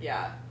her.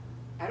 Yeah.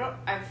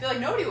 I feel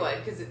like nobody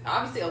would, because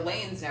obviously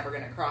Elaine's never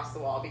going to cross the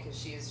wall because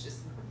she's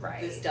just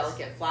this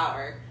delicate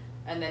flower.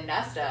 And then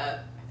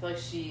Nesta, I feel like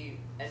she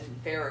and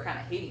Farrah kind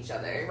of hate each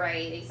other.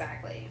 Right,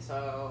 exactly.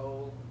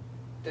 So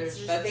that's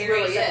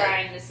very really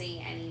surprising to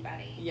see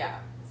anybody. Yeah.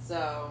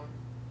 So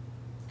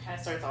kind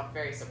of starts off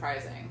very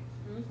surprising.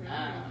 Mm-hmm.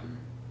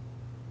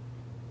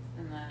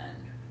 And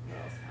then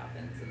what else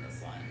happens in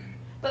this one?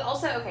 But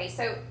also, okay,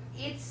 so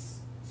it's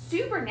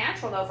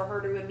supernatural though for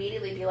her to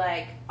immediately be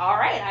like, all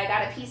right, I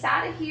gotta piece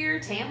out of here,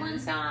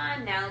 Tamlin's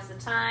gone, now's the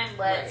time,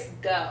 let's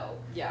go.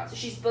 Yeah. So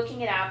she's booking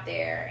it out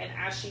there, and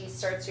as she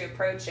starts to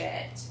approach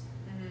it,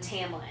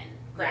 Tamlin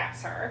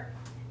grabs her.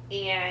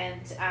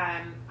 And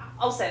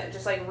also,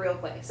 just like real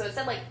quick, so it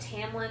said like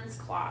Tamlin's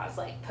claws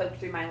like poked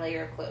through my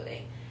layer of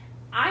clothing.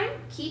 I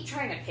keep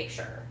trying to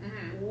picture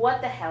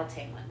what the hell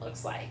Tamlin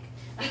looks like.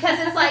 Because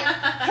it's like,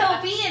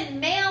 he'll be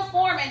in male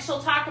form and she'll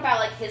talk about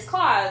like his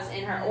claws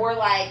in her, or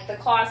like the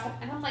claws,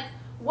 and I'm like,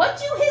 what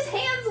do his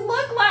hands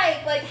look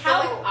like? Like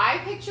how? So, like, I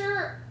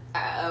picture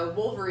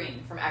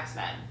Wolverine from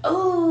X-Men.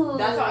 Ooh.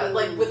 That's why,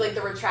 like, with like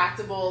the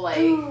retractable like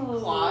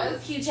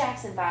claws. Hugh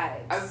Jackson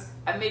vibes.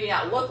 I maybe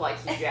not look like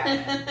Hugh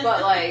Jackman,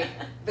 but like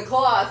the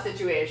claw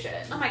situation.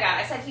 Oh my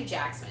god, I said Hugh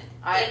Jackman.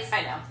 I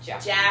know.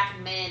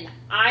 Jackman.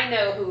 I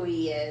know who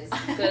he is.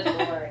 Good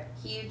lord.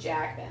 Hugh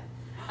Jackman.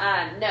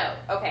 No.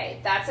 Okay,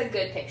 that's a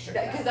good picture.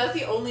 Because that's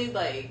the only,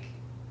 like,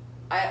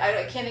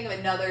 I can't think of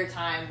another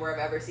time where I've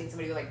ever seen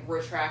somebody with, like,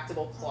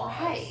 retractable claws.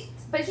 Right.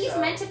 But he's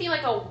meant to be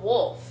like a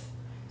wolf.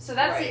 So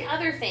that's the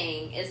other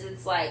thing, is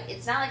it's like,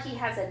 it's not like he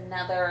has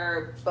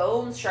another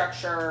bone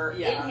structure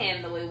in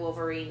him the way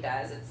Wolverine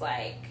does. It's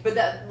like... But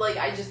that, like,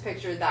 I just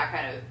pictured that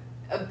kind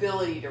of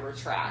ability to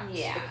retract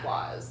the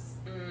claws.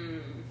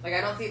 Like,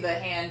 I don't see the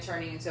hand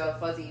turning into a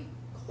fuzzy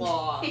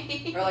claw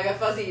or like a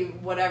fuzzy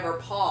whatever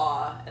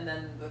paw and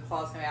then the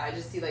claws coming out. I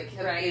just see like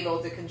him able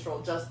to control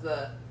just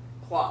the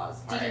claws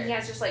part. Do you think he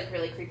has just like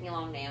really creepy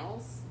long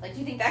nails? Like, do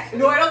you think that could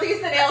No, I don't think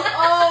it's the nails.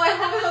 Oh, I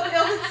hope it's not the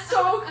nails. It's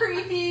so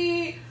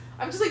creepy.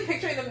 I'm just like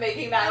picturing them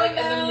making that like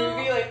in the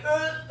movie, like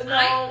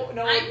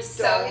I'm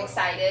so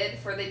excited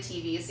for the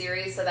TV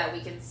series so that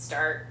we can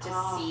start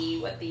to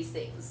see what these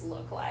things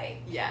look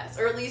like. Yes,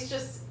 or at least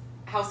just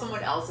how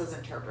someone else has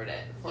interpreted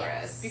it for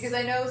us. Because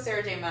I know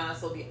Sarah J. Maas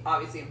will be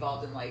obviously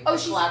involved in like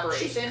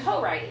collaboration. She's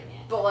co-writing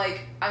it. But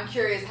like, I'm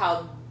curious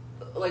how,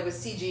 like with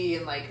CG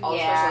and like all the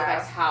special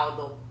effects, how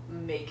they'll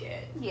make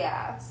it.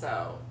 Yeah.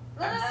 So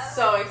I'm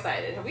so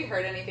excited. Have we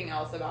heard anything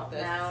else about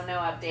this? No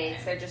updates. Okay.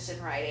 They're just in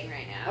writing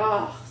right now.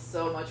 Oh,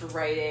 so much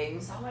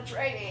writing. So much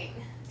writing.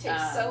 It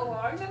takes so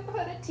long to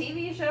put a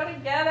TV show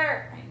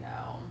together. I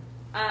know.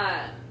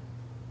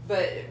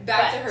 But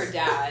back to her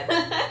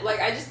dad. Like,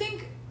 I just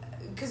think,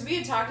 because we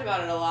had talked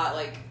about it a lot,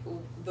 like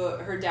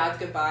her dad's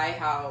goodbye,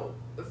 how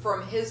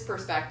from his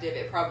perspective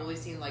it probably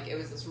seemed like it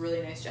was this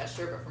really nice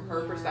gesture, but from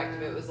her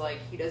perspective it was like,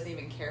 he doesn't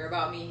even care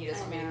about me, he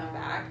doesn't want me to come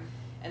back.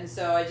 And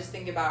so I just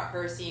think about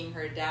her seeing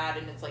her dad,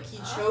 and it's like, he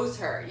chose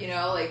her, you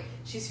know, like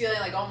she's feeling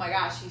like, oh my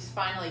gosh, he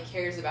finally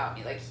cares about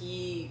me, like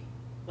he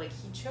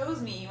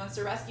chose me, he wants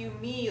to rescue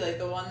me, like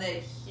the one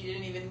that he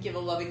didn't even give a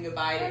loving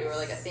goodbye to or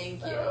like a thank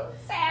you.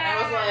 Sad. And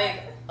I was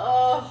like,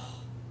 oh,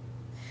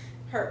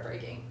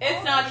 heartbreaking.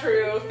 It's not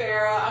true,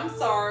 Farrah. I'm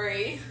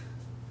sorry.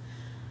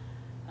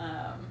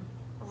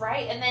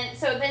 Right, and then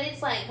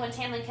it's like when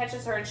Tamlin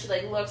catches her and she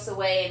like looks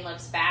away and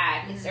looks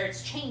back, it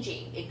starts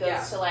changing. It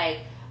goes to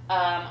like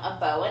a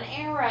bow and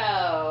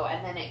arrow,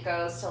 and then it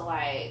goes to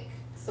like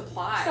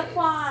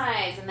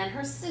supplies, and then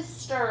her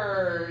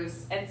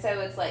sisters, and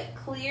so it's like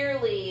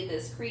clearly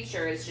this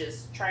creature is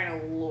just trying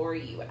to lure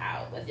you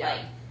out with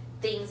like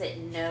things it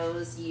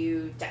knows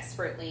you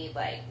desperately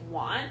like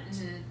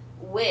want,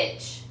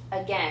 which.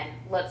 Again,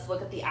 let's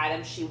look at the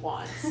items she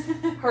wants.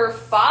 Her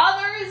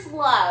father's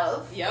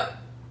love. Yep.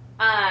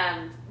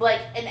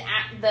 Like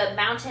the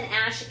mountain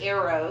ash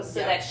arrows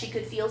so that she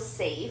could feel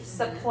safe.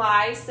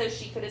 Supplies so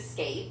she could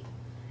escape.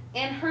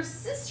 And her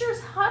sister's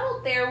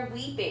huddled there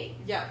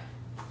weeping. Yep.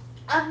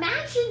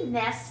 Imagine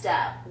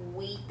Nesta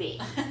weeping.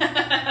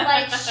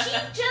 Like, she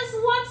just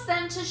wants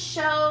them to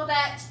show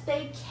that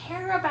they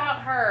care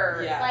about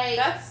her. Yeah. Like,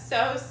 that's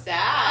so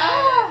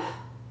sad.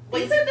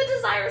 These are the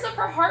desires of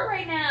her heart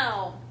right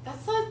now.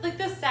 That's like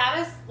the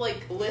saddest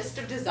like list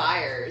of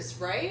desires,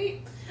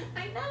 right?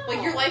 I know.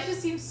 Like your life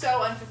just seems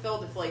so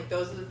unfulfilled if like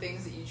those are the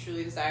things that you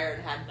truly desired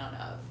and had none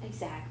of.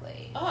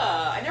 Exactly.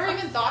 I never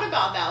even thought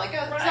about that. Like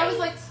Right. I was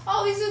like,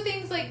 oh, these are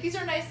things like these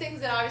are nice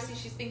things that obviously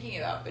she's thinking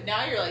about. But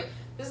now you're like,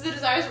 this is the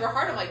desires of her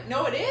heart. I'm like,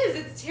 no, it is.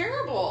 It's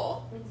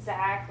terrible.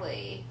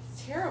 Exactly.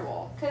 It's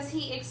terrible. Because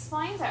he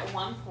explains at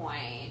one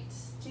point.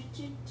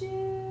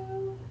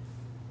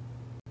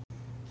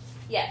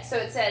 Yeah, so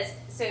it says,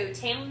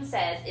 Tamlin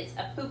says it's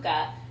a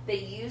puka. They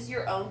use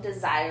your own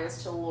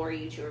desires to lure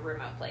you to a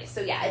remote place.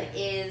 So yeah, it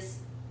is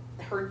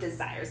her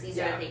desires. These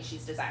are the things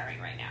she's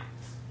desiring right now.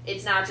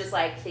 It's not just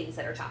like things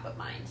that are top of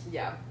mind.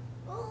 Yeah.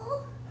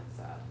 Oh, That's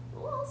sad.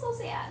 oh, so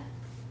sad.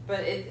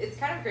 But it's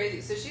kind of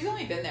crazy. So she's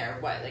only been there,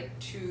 what, like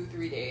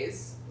 2-3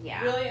 days?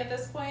 Yeah. Really, at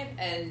this point?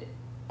 And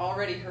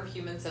already her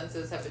human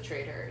senses have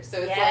betrayed her. So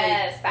it's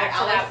yes, like... back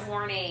to that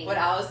warning. What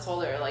Alice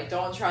told her, like,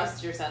 don't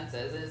trust your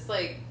senses. And it's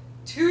like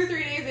 2-3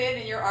 days in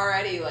and you're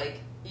already, like,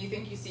 you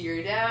think you see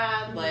your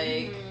dad.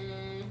 Like,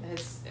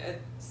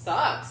 it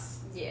sucks.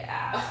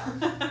 Yeah.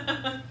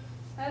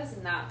 That is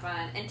not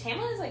fun. And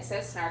Tamlin is, like, so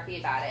snarky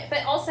about it.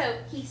 But also,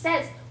 he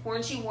says,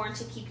 weren't you warned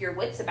to keep your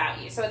wits about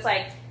you? So it's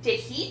like, did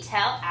he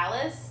tell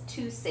Alice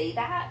to say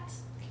that?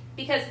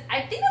 Because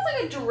I think that's,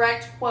 like, a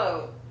direct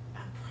quote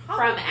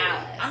from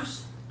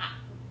Alice.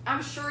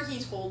 I'm sure he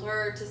told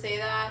her to say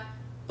that.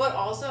 But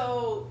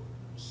also,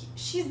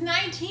 she's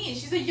 19.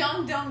 She's a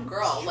young, dumb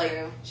girl.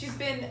 Like, she's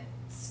been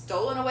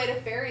stolen away to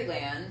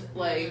fairyland.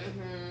 Like,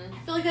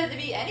 I feel like that would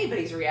be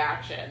anybody's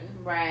reaction.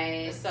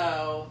 Right.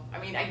 So, I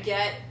mean, I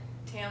get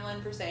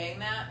Tamlin for saying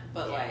that,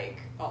 but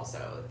like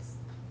also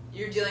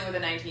you're dealing with a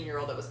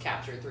 19-year-old that was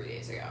captured 3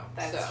 days ago.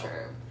 That's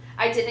true.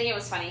 I did think it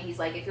was funny. He's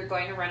like, if you're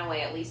going to run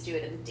away, at least do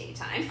it in the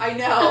daytime. I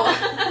know.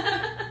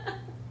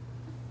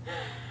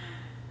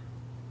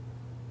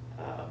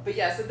 But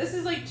yeah, so this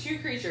is like 2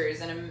 creatures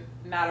in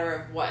a matter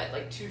of what,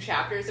 like 2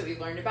 chapters that we've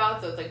learned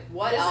about. So it's like,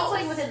 what else?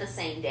 This is like within the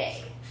same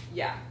day.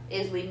 Yeah.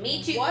 Is we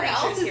meet 2 what creatures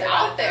else is here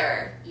out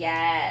there?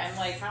 Yes. I'm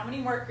like, how many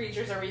more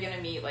creatures are we going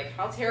to meet? Like,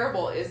 how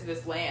terrible is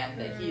this land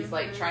that he's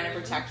like trying to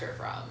protect her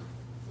from?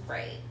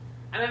 Right.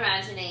 I'm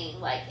imagining,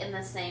 like, in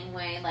the same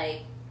way,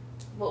 like,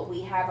 what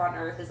we have on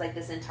Earth is like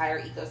this entire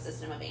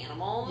ecosystem of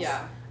animals.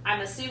 Yeah.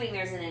 I'm assuming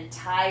there's an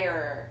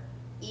entire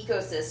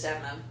ecosystem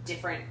of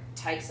different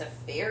types of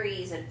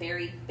fairies and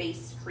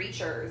fairy-based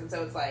creatures. And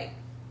so it's like,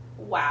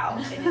 wow,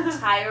 an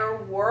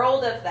entire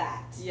world of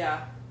that.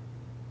 Yeah.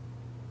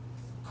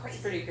 Crazy.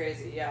 It's pretty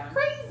crazy, yeah.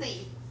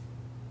 Crazy.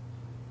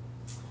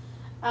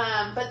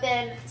 But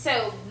then,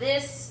 so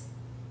this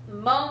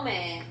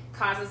moment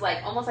causes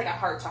like almost like a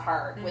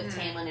heart-to-heart with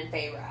Tamlin and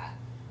Feyre,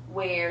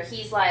 where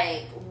he's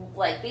like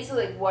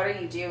basically like, what are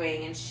you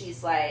doing? And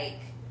she's like,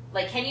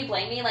 can you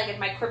blame me? Like, if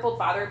my crippled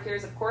father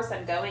appears, of course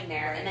I'm going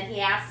there. Right. And then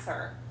he asks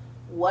her,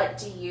 what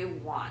do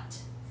you want,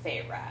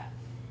 Feyre?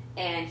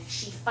 And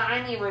she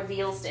finally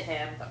reveals to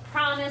him the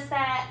promise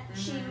that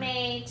she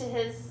made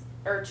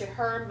to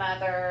her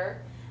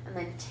mother. And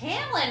then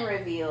Tamlin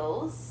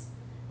reveals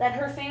that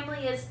her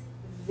family is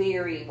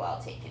very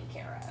well taken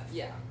care of.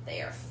 Yeah.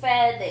 They are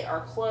fed, they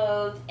are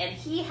clothed, and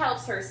he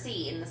helps her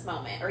see in this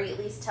moment, or he at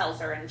least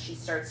tells her, and she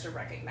starts to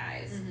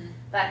recognize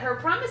that her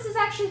promise is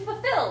actually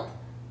fulfilled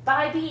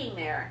by being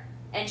there,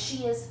 and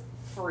she is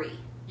free.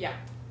 Yeah.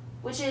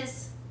 Which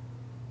is,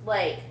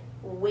 like,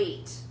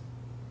 weight,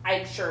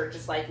 I'm sure,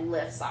 just, like,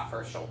 lifts off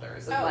her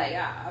shoulders. Of,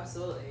 yeah,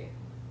 absolutely.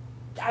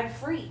 I'm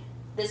free.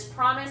 This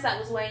promise that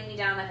was weighing me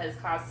down that has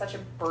caused such a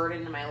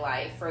burden in my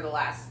life for the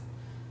last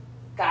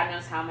God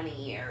knows how many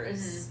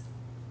years.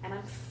 And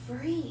I'm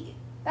free.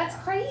 That's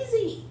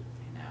crazy.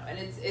 I know. And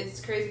it's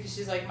crazy because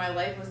she's like, my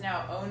life was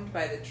now owned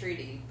by the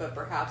treaty, but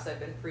perhaps I've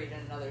been freed in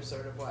another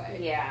sort of way.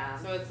 Yeah.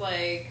 So it's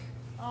like,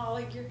 oh,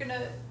 like you're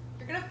gonna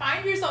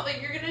find yourself,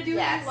 like you're gonna do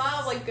what you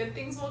love, like good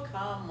things will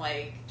come,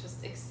 like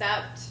just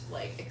accept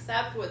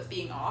what's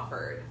being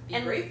offered. Be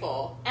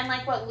grateful. And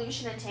like what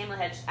Lucian and Tamlin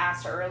had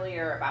asked her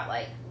earlier about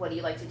like, what do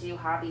you like to do,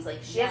 hobbies, like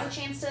she has a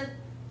chance to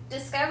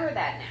discover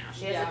that now.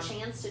 She has a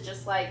chance to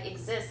just like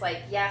exist. Like,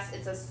 yes,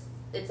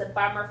 it's a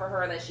bummer for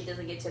her that she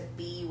doesn't get to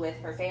be with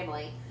her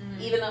family,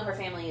 even though her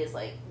family is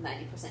like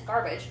 90%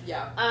 garbage.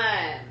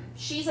 Yeah.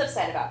 She's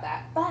upset about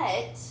that,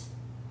 but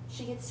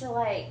she gets to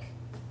like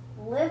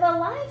live a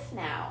life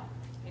now.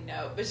 I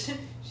know, but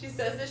she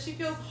says that she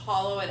feels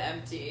hollow and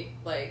empty,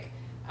 like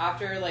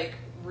after like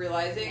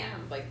realizing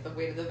like the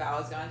weight of the vow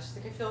is gone. She's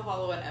like, I feel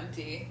hollow and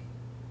empty.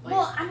 Like,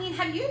 well, I mean,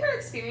 have you ever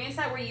experienced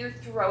that where you're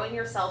throwing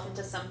yourself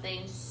into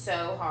something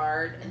so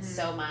hard and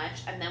so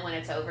much, and then when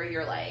it's over,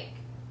 you're like,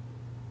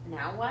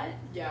 now what?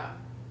 Yeah.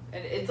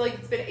 And it's like,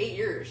 it's been 8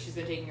 years she's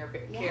been taking care of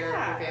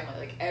her family.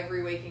 Like,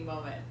 every waking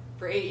moment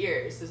for 8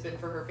 years has been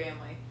for her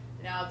family.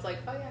 And now it's like,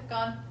 oh yeah,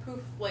 gone, poof,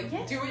 like,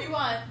 do what you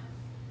want.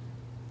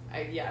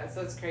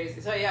 So it's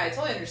crazy. So yeah, I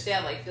totally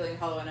understand, like, feeling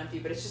hollow and empty,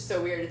 but it's just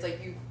so weird. It's like,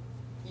 you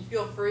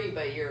feel free,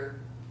 but you're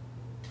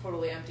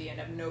totally empty and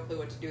have no clue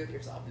what to do with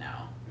yourself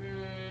now.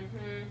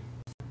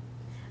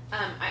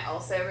 I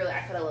also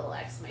I put a little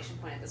exclamation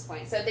point at this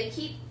point. So they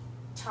keep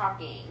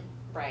talking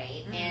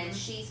right? Mm-hmm. And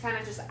she's kind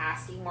of just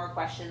asking more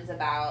questions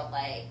about,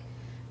 like,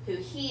 who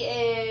he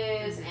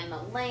is mm-hmm. and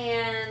the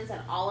lands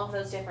and all of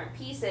those different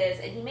pieces.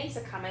 And he makes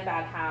a comment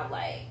about how,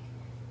 like,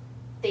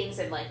 things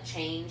had, like,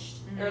 changed.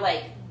 Mm-hmm. Or,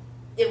 like,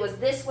 it was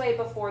this way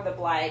before the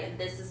Blight, and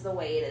this is the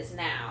way it is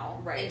now.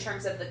 Right. In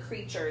terms of the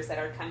creatures that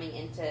are coming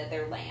into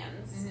their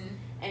lands. Mm-hmm.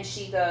 And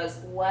she goes,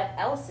 what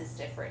else is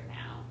different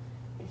now?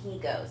 And he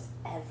goes,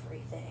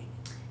 everything.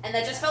 And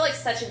that just felt like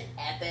such an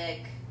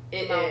epic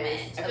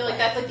moment. I feel like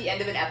that's like the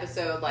end of an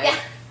episode, like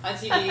on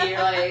TV,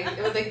 or like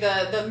with like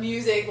the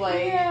music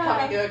like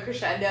coming to a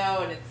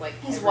crescendo, and it's like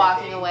he's everything.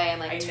 walking away and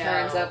like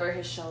turns over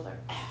his shoulder.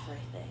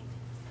 Everything.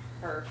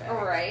 Perfect.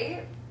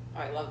 Right? Oh,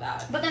 I love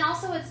that. But then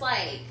also it's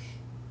like,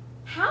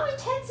 how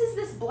intense is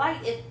this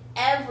Blight if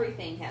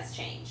everything has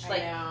changed?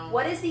 Like,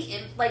 what is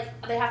the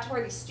like? They have to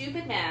wear these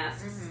stupid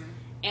masks,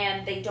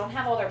 and they don't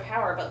have all their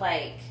power. But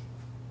like,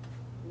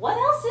 what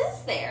else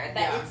is there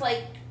that it's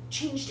like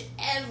changed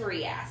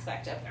every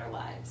aspect of their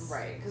lives?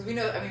 Right, because we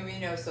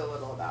know so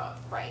little about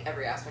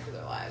every aspect of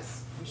their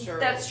lives. I'm sure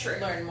that's true.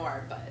 Learn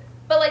more,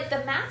 but like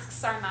the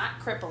masks are not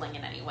crippling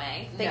in any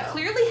way. They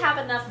clearly have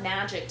enough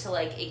magic to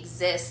like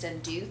exist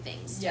and do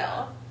things still.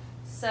 Yeah.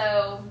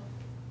 So,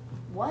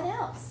 what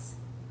else?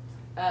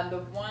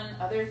 The one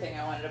other thing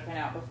I wanted to point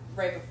out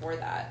right before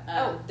that,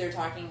 they're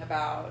talking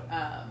about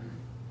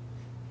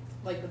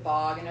like the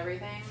bog and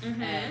everything,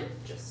 and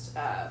just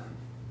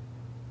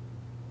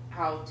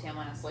how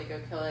Tamlin has to like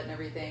go kill it and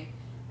everything.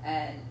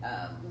 And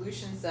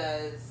Lucian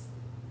says,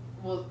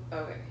 well,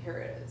 okay, here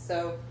it is.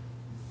 So,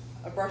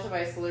 a brush of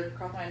ice slithered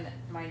across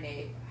my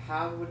nape.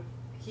 How would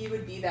he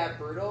be that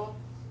brutal?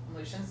 And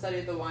Lucian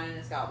studied the wine in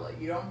his goblet.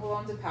 You don't hold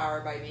on to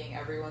power by being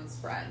everyone's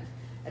friend.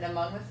 And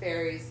among the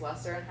fairies,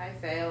 lesser and high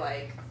fae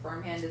alike, a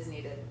firm hand is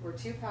needed. We're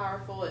too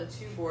powerful and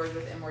too bored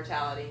with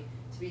immortality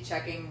to be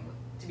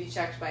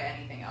checked by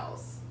anything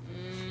else.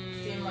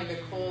 Seemed like a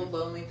cold,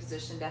 lonely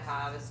position to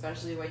have,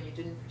 especially when you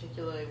didn't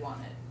particularly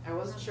want it. I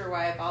wasn't sure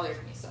why it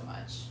bothered me so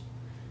much.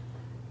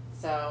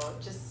 So,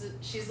 just,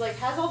 she's like,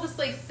 has all this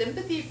like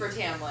sympathy for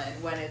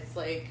Tamlin when it's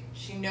like,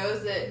 she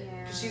knows that,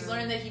 because she's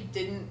learned that he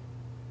didn't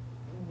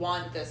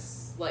want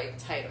this like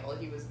title,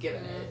 he was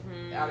given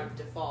it out of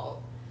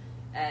default.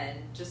 And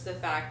just the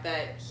fact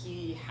that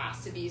he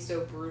has to be so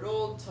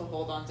brutal to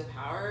hold on to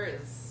power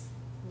is...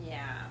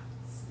 Yeah.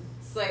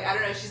 It's like, I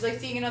don't know, she's like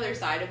seeing another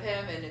side of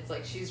him, and it's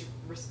like she's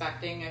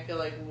respecting, I feel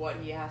like, what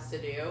he has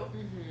to do.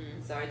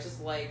 So I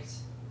just liked...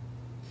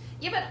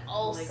 Yeah, but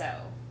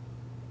also,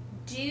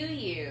 do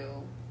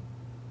you,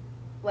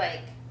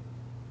 like...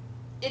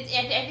 I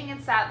think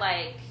it's that,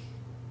 like,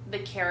 the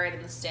carrot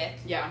and the stick.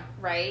 Yeah.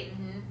 Right?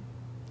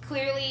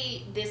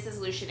 Clearly, this is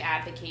Lucian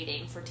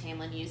advocating for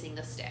Tamlin using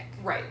the stick.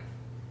 Right.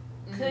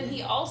 Could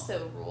he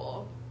also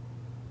rule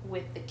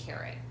with the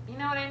carrot? You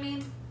know what I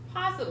mean?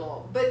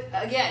 Possible. But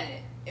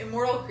again,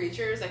 immortal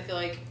creatures, I feel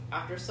like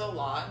after so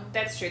long...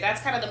 That's true.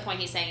 That's kind of the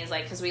point he's saying is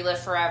like, because we live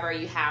forever,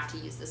 you have to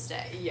use the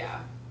stick.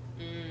 Yeah.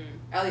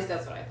 At least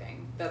that's what I think.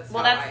 That's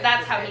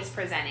how he's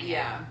presenting it.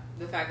 Yeah.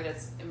 The fact that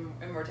it's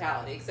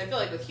immortality. Because I feel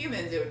like with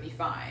humans, it would be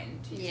fine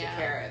to use the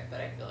carrot.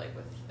 But I feel like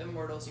with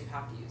immortals, you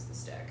have to use the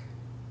stick.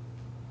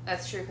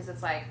 That's true, because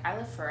it's like, I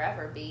live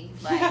forever, B.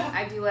 Like,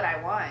 I do what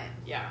I want.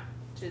 Yeah.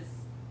 Which is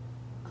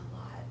a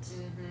lot.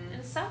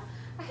 And so,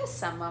 I have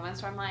some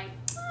moments where I'm like,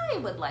 I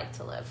would like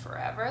to live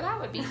forever.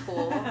 That would be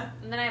cool.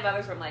 And then I have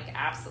others where I'm like,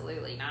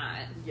 absolutely not.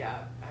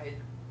 Yeah, I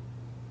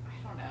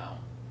don't know.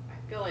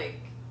 I feel like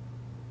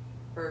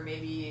for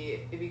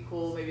maybe, it'd be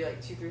cool maybe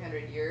like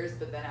 200-300 years,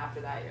 but then after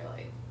that you're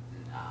like,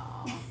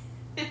 no.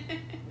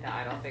 No,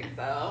 I don't think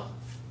so.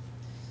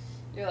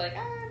 You're like,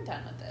 I'm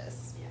done with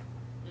this.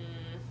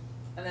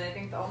 And then I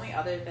think the only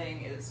other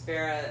thing is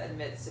Farrah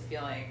admits to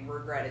feeling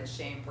regret and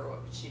shame for what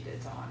she did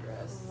to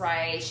Andres.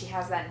 Right, she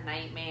has that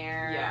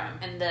nightmare. Yeah.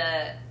 And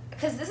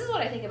because this is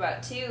what I think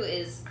about too,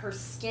 is her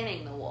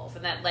skinning the wolf.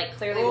 And that like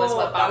clearly was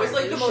what bothered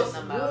Lucian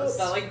the most.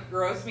 That like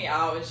grossed me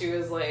out when she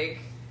was like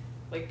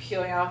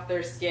peeling off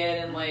their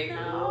skin and like,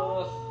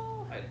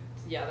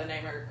 the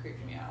nightmare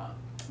creeped me out.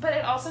 But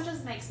it also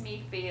just makes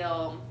me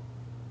feel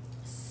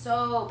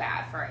so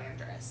bad for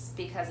Andres,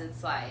 because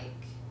it's like,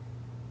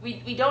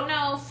 we don't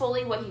know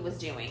fully what he was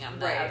doing on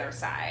the other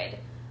side,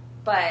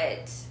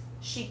 but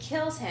she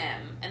kills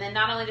him, and then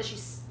not only does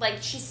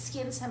she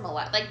skins him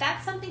alive. Like,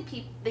 that's something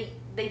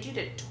they do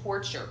to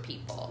torture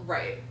people.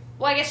 Right.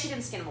 Well, I guess she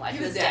didn't skin him alive.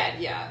 He was dead.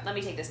 Yeah. Let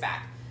me take this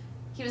back.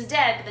 He was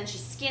dead, but then she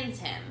skins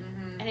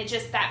him, and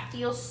that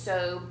feels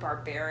so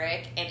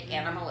barbaric and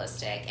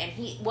animalistic. And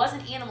he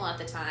wasn't animal at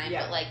the time,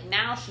 but like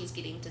now she's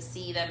getting to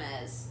see them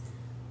as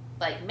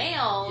like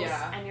males,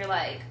 and you're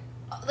like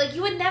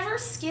you would never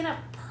skin a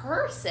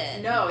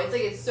person. No, it's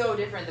like, it's so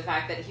different, the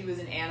fact that he was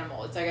an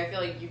animal. It's like, I feel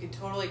like you could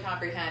totally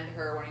comprehend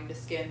her wanting to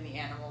skin the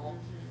animal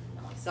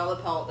and like sell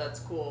the pelt,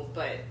 that's cool,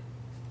 but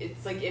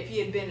it's like, if he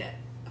had been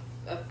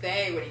a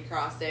fae when he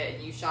crossed it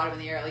and you shot him in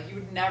the air, like, you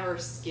would never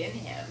skin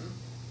him.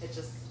 It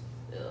just,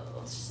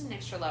 it's just an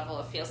extra level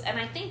of feels. And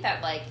I think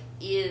that like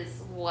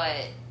is what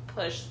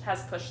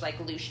has pushed like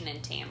Lucian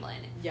and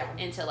Tamlin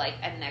into like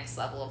a next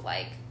level of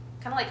like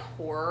kind of like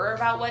horror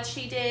about what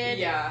she did.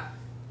 Yeah.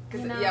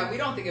 Because, we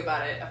don't think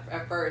about it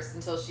at first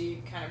until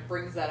she kind of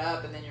brings that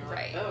up, and then you're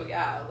like, oh,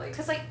 yeah.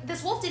 Because,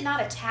 this wolf did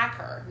not attack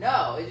her.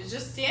 No, it was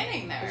just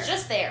standing there. It was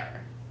just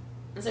there.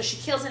 And so she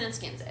kills it and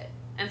skins it.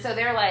 And so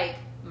they're like,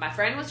 my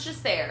friend was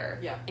just there.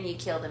 Yeah. And you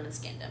killed him and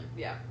skinned him.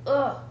 Yeah.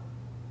 Ugh.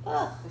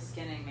 The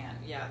skinning, man.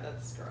 Yeah,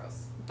 that's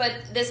gross. But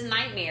this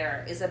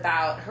nightmare is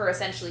about her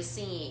essentially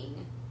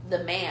seeing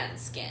the man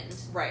skinned.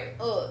 Right.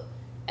 Ugh.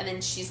 And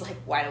then she's, like,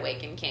 wide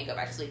awake and can't go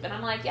back to sleep. And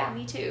I'm like, yeah,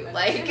 me too.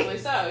 Understandably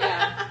so,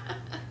 yeah.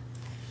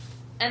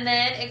 And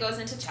then it goes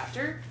into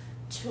chapter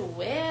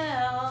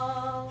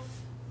 12,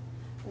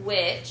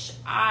 which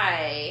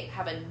I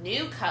have a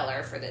new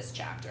color for this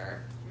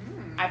chapter.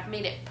 I've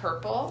made it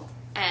purple,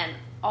 and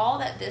all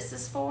that this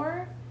is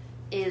for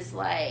is,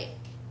 like,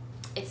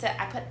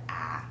 I put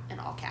 "ah" in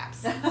all caps.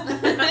 So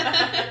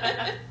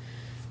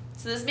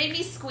this made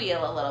me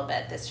squeal a little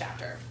bit, this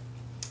chapter.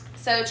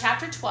 So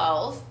chapter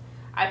 12,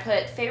 I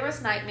put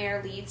Pharaoh's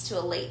nightmare leads to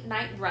a late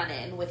night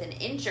run-in with an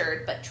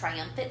injured but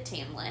triumphant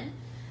Tamlin.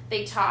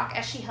 They talk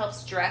as she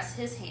helps dress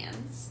his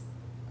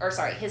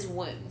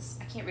wounds.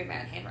 I can't read my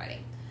own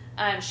handwriting.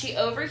 She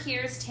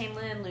overhears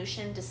Tamlin and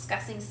Lucian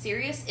discussing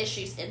serious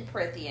issues in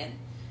Prythian.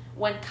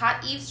 When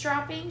caught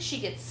eavesdropping, she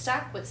gets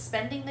stuck with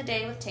spending the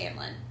day with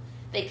Tamlin.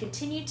 They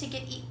continue to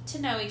get to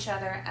know each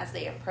other as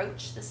they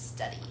approach the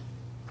study.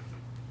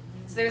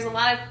 So there's a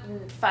lot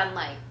of fun,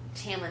 like,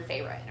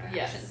 Tamlin-Feyre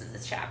interactions in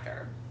this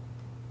chapter.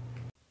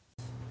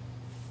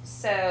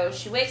 So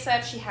she wakes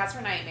up, she has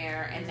her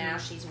nightmare, and now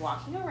she's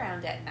walking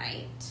around at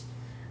night.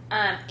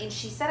 And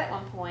she said at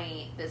one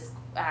point, this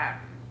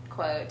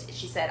quote,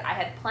 she said, "I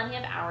had plenty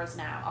of hours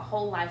now, a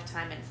whole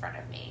lifetime in front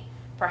of me.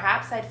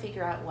 Perhaps I'd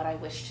figure out what I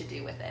wish to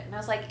do with it." And I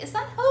was like, is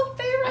that hope,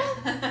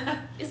 Feyre?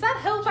 Is that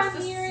hope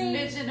I'm hearing?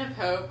 Just a smidgen of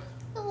hope.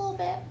 A little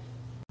bit.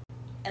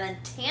 And then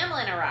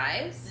Tamlin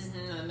arrives.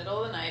 In the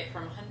middle of the night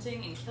from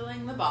hunting and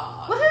killing the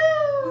bog.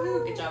 Woohoo!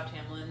 Woohoo! Good job,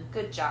 Tamlin.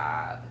 Good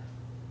job.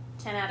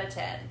 10 out of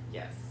 10.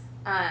 Yes.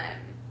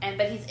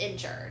 But he's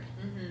injured.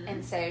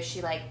 And so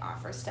she, like,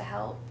 offers to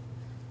help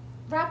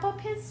wrap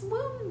up his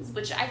wounds,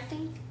 which I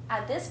think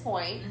at this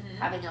point,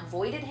 having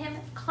avoided him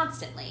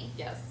constantly,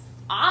 yes,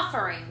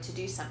 offering to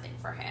do something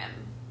for him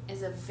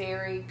is a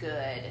very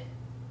good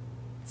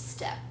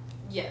step.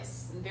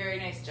 Yes, very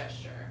nice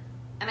gesture.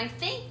 And I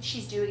think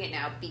she's doing it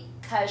now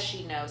because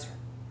she knows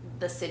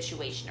the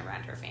situation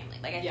around her family.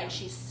 Like, I think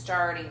she's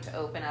starting to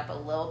open up a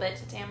little bit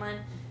to Tamlin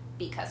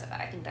because of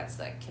that. I think that's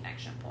the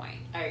connection point.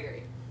 I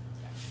agree.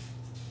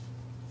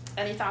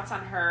 Any thoughts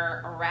on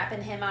her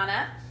wrapping him on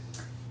up?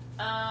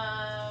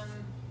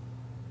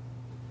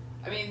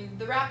 I mean,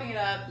 the wrapping it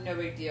up, no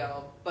big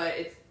deal.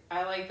 But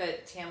I like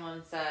that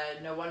Tamlin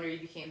said, "No wonder you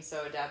became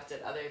so adept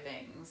at other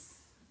things."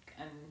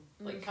 And,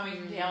 like, coming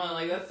from Tamlin,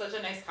 like, that's such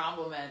a nice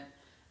compliment.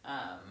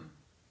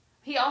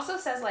 He also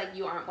says, like,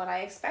 you aren't what I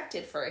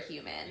expected for a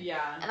human.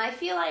 Yeah. And I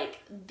feel like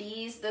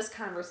this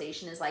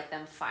conversation is, like,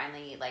 them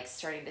finally, like,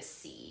 starting to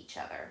see each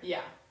other. Yeah.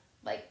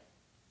 Like,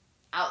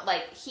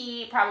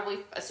 he probably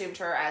assumed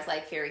her as,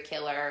 like, fairy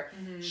killer.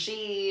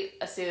 She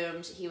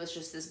assumed he was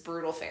just this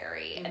brutal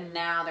fairy. And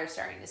now they're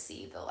starting to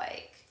see the,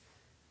 like...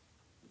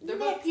 They're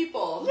both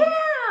people.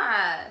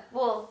 Yeah!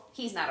 Well,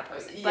 he's not a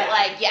person. But,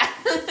 like, yeah.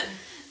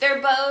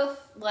 They're both,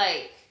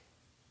 like...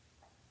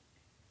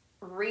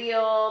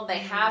 real, they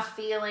have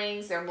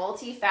feelings, they're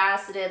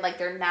multifaceted, like,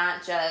 they're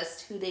not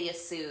just who they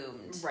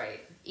assumed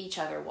each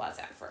other was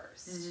at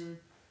first.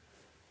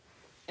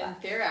 And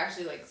Feyre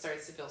actually, like,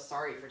 starts to feel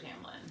sorry for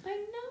Tamlin.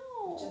 I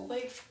know. Which is,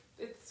 like,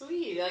 it's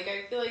sweet. Like,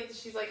 I feel like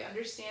she's, like,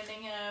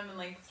 understanding him and,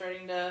 like,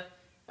 starting to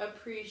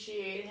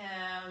appreciate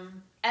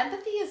him.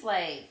 Empathy is,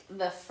 like,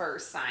 the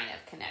first sign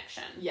of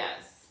connection.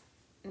 Yes.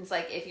 It's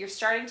like, if you're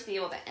starting to be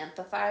able to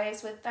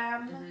empathize with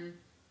them,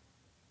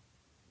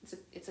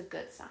 it's a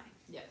good sign.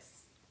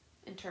 Yes.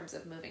 In terms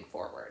of moving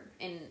forward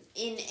in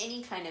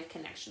any kind of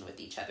connection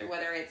with each other,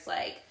 whether it's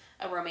like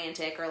a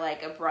romantic or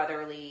like a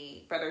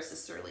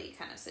brother-sisterly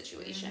kind of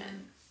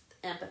situation.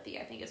 Empathy,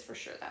 I think, is for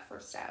sure that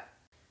first step.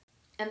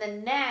 And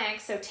then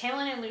next, so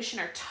Tamlin and Lucian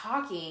are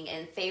talking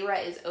and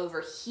Feyre is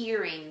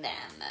overhearing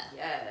them.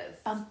 Yes.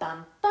 Bum,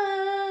 bum,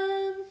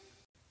 bum.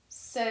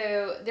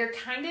 So they're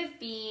kind of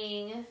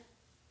being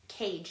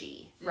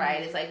cagey,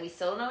 right? It's like, we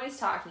still don't know what he's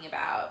talking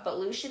about, but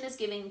Lucian is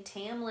giving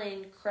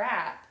Tamlin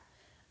crap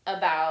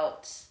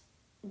about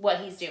what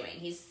he's doing.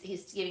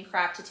 He's giving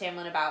crap to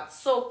Tamlin about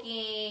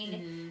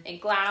sulking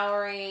and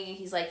glowering.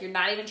 He's like, you're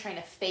not even trying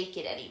to fake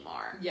it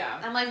anymore. Yeah.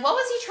 And I'm like, what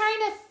was he trying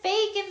to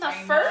fake in the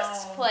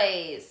first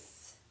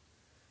place?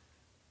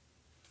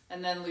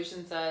 And then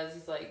Lucian says,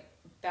 he's like,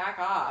 back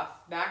off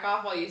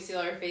while you seal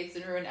our fates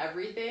and ruin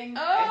everything.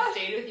 I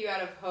stayed with you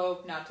out of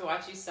hope, not to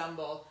watch you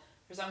stumble.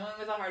 For someone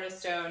with a heart of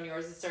stone,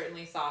 yours is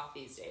certainly soft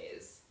these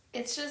days.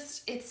 It's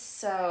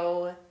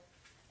so...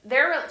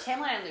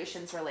 Tamlin and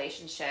Lucian's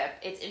relationship,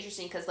 it's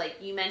interesting because,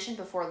 like, you mentioned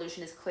before,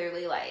 Lucian is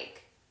clearly,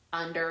 like,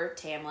 under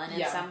Tamlin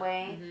in some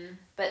way.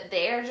 But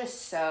they are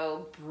just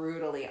so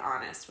brutally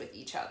honest with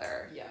each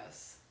other.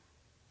 Yes.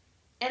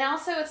 And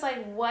also, it's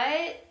like,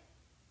 what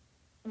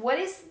what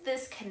is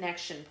this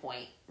connection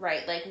point,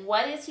 right? Like,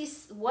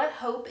 what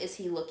hope is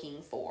he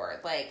looking for?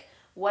 Like,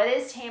 what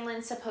is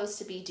Tamlin supposed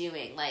to be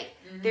doing? Like,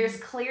 there's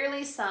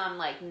clearly some,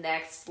 like,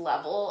 next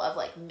level of,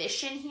 like,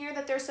 mission here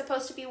that they're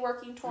supposed to be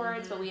working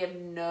towards, but we have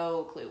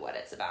no clue what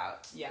it's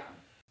about. Yeah.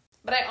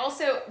 But I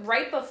also,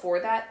 right before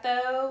that,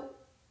 though,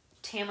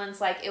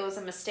 Tamlin's like, it was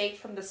a mistake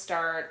from the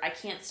start. I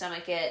can't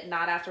stomach it.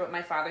 Not after what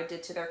my father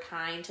did to their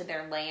kind, to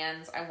their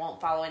lands. I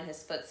won't follow in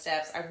his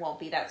footsteps. I won't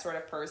be that sort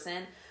of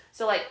person.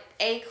 So, like,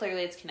 A,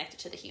 clearly it's connected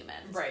to the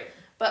humans. Right.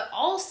 But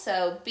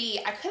also, B,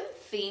 I couldn't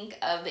think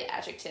of the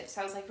adjective.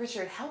 So I was like,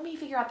 Richard, help me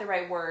figure out the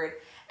right word.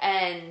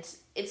 And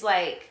it's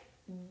like,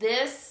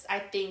 this, I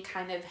think,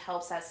 kind of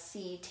helps us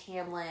see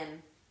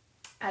Tamlin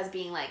as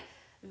being, like,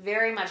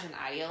 very much an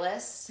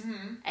idealist.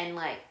 And,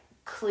 like,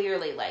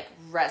 clearly, like,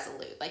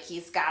 resolute. Like,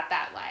 he's got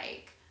that,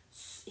 like,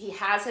 he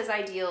has his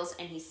ideals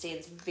and he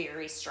stands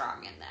very strong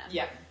in them.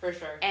 Yeah, for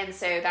sure. And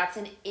so that's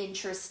an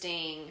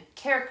interesting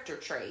character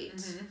trait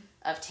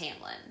of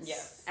Tamlin's.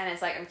 Yes. And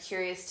it's like, I'm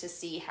curious to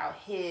see how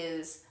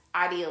his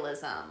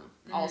idealism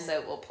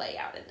also will play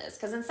out in this.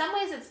 Because in some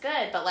ways it's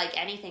good, but like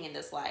anything in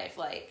this life,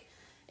 like,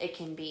 it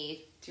can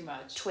be too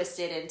much,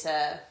 twisted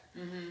into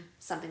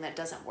something that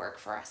doesn't work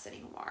for us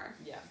anymore.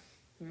 Yeah.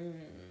 Bum,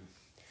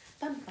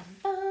 bum,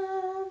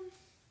 bum.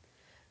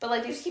 But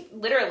like, they just keep,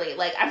 literally,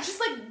 like, I'm just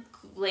like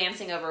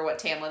glancing over what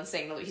Tamlin's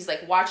saying. He's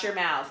like, watch your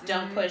mouth,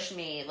 don't push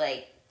me.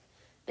 Like,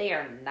 they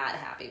are not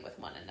happy with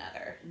one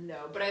another.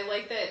 No, but I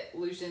like that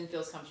Lucien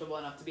feels comfortable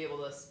enough to be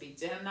able to speak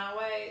to him that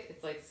way.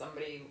 It's like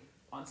somebody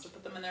wants to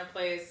put them in their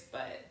place,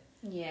 but...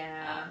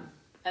 Yeah.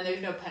 And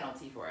there's no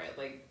penalty for it.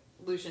 Like,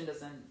 Lucien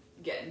doesn't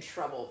get in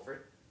trouble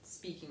for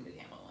speaking to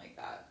Tamlin like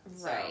that.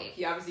 Right. So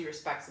he obviously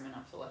respects him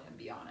enough to let him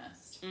be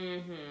honest.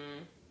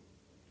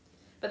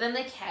 But then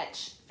they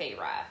catch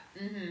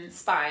Feyre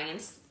spying, and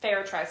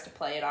Feyre tries to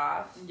play it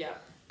off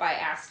by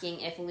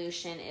asking if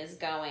Lucien is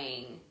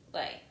going,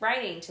 like,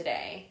 riding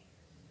today.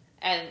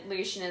 And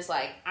Lucien is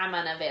like, I'm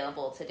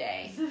unavailable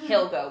today.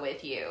 He'll go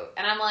with you.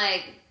 And I'm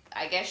like,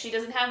 I guess she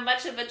doesn't have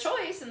much of a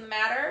choice in the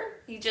matter.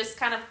 He just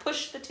kind of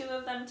pushed the two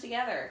of them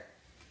together.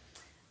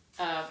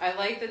 I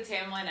like that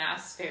Tamlin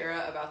asked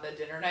Feyre about the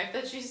dinner knife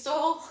that she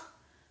stole.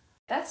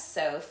 That's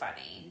so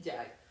funny.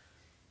 Yeah.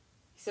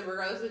 He said,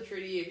 regardless of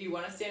Trudy, if you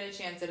want to stand a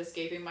chance at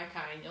escaping my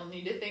kind, you'll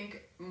need to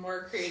think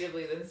more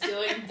creatively than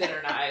stealing dinner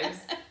knives.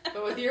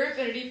 But with your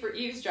affinity for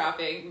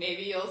eavesdropping,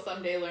 maybe you'll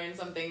someday learn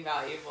something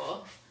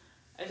valuable.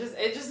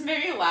 It just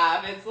made me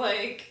laugh. It's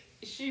like,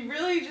 she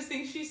really just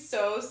thinks she's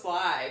so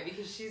sly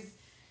because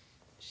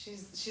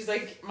she's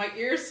like, my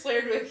ears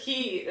flared with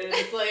heat. And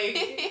it's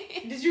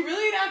like, did you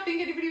really not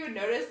think anybody would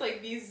notice?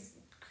 Like, these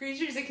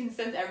creatures that can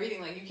sense everything,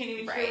 like, you can't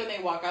even hear when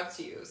they walk up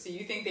to you. So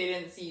you think they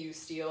didn't see you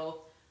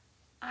steal...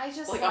 like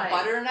a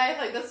butter knife?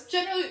 Like, that's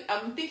generally...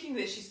 I'm thinking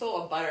that she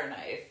stole a butter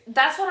knife.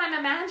 That's what I'm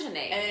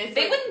imagining. And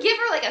they wouldn't give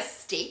her, like, a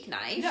steak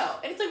knife. No.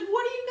 And it's like,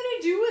 what are you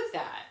going to do with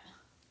that?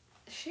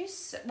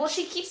 Well,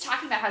 she keeps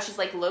talking about how she's,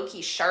 like,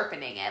 low-key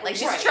sharpening it. Like,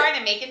 she's trying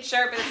to make it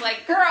sharp, and it's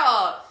like,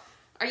 girl,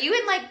 are you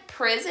in, like,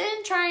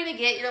 prison trying to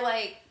get your,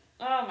 like...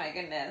 Oh, my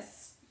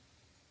goodness.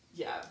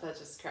 Yeah, that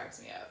just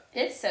cracks me up.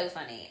 It's so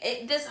funny.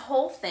 This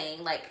whole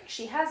thing, like,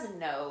 she has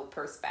no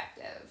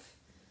perspective.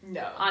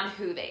 No. On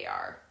who they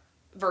are.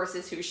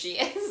 Versus who she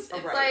is.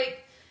 It's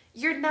like,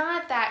 you're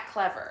not that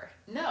clever.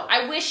 No.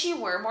 I wish you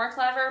were more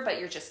clever, but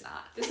you're just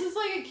not. This is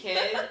like a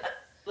kid,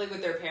 like,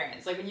 with their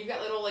parents. Like, when you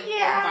got little, like, 4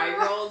 and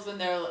 5-year-olds, when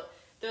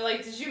they're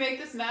like, did you make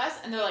this mess?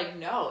 And they're like,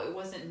 no, it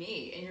wasn't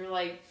me. And you're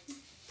like,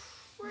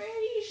 pretty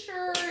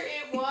sure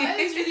it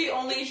was. You're the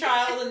only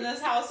child in this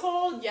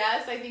household.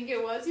 Yes, I think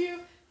it was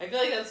you. I feel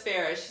like that's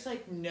fair. She's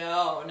like,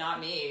 no,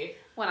 not me.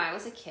 When I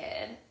was a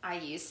kid, I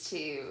used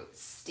to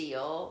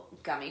steal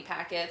gummy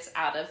packets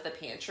out of the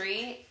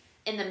pantry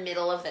in the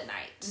middle of the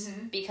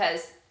night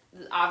because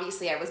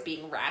obviously I was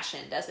being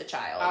rationed as a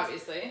child.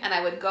 Obviously. And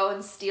I would go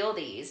and steal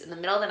these in the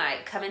middle of the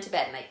night, come into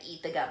bed, and I'd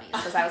eat the gummies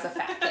because I was a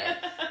fat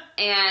kid.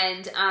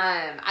 And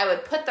I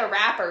would put the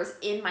wrappers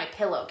in my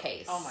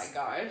pillowcase. Oh my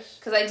gosh.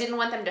 Because I didn't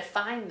want them to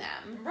find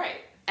them. Right.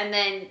 And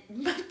then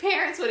my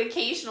parents would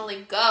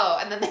occasionally go,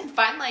 and then they'd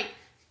find, like,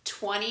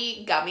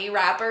 20 gummy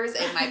wrappers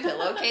in my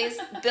pillowcase,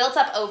 built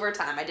up over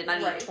time. I did not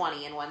eat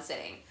 20 in one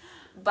sitting.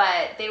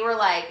 But they were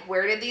like,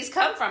 where did these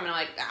come from? And I'm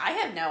like, I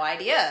have no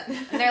idea.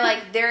 And they're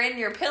like, they're in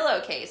your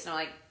pillowcase. And I'm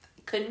like,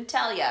 couldn't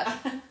tell you.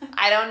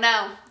 I don't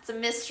know. It's a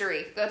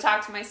mystery. Go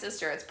talk to my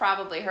sister. It's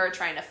probably her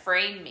trying to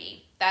frame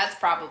me. That's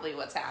probably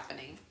what's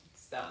happening.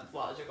 Sounds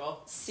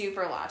logical.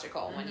 Super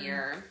logical when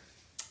you're,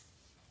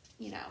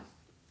 you know,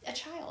 a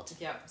child.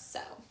 Yep.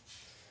 So...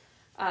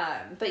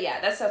 but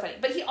yeah, that's so funny.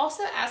 But he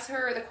also asked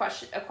her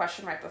a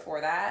question right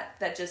before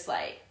that just,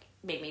 like,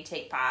 made me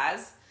take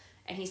pause.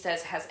 And he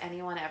says, has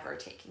anyone ever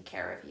taken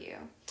care of you?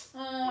 Oh,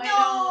 I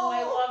know.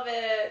 I love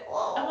it.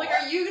 Oh. I'm like,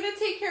 are you going to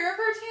take care of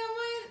her,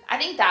 Tamlin? I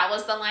think that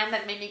was the line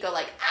that made me go,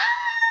 like,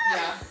 ah!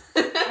 Yeah.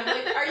 I'm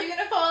like, are you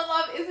going to fall in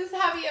love? Is this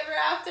happy ever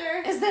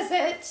after? Is this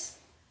it?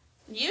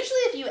 Usually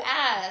if you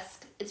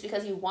ask, it's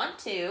because you want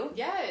to.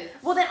 Yes.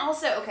 Well, then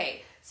also,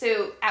 okay,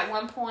 So at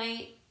one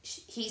point,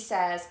 he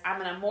says,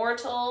 I'm an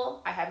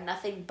immortal. I have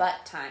nothing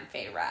but time,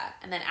 Feyre.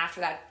 And then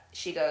after that,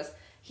 she goes,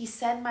 he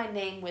said my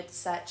name with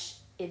such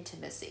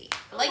intimacy.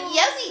 I'm like,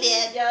 yes, he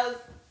did. Yes.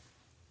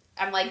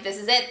 I'm like, this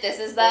is it. This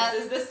is the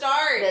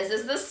start. This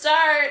is the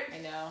start. I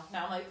know.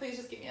 Now I'm like, please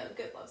just give me a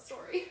good love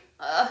story.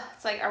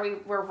 It's like,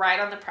 we're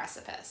right on the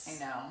precipice.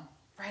 I know.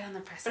 Right on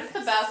the precipice. But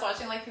it's the best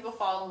watching like people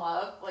fall in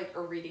love, like,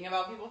 or reading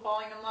about people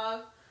falling in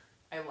love.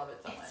 I love it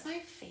so much. It's my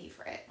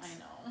favorite. I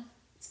know.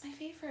 It's my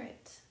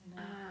favorite.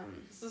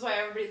 This is why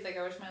everybody's like,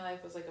 I wish my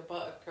life was like a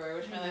book, or I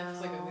wish my life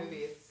was like a movie.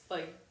 It's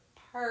like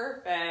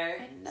perfect.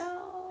 I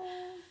know.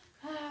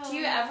 Do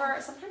you ever,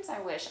 sometimes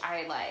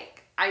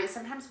I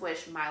sometimes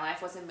wish my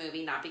life was a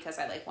movie, not because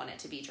I like want it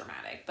to be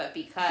dramatic, but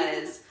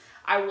because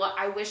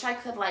I wish I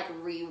could like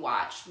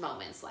rewatch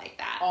moments like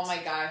that. Oh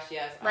my gosh,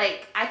 yes.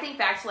 Like, I think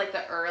back to like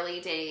the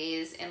early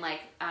days in like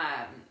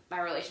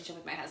my relationship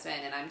with my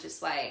husband, and I'm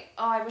just like,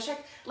 oh, I wish I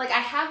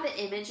have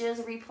the images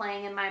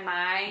replaying in my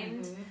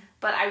mind,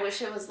 but I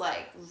wish it was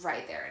like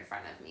right there in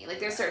front of me. Like,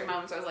 there's certain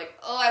moments where I was like,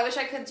 oh, I wish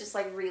I could just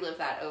like relive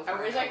that over.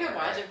 I wish I could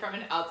watch it from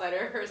an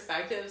outsider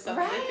perspective. Some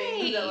of the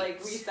things that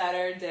like we said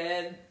or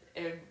did,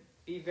 it would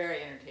be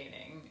very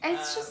entertaining.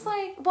 It's just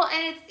like, well,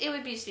 and it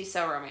would just be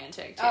so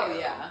romantic too. Oh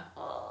yeah.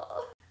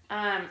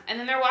 And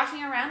then they're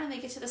walking around and they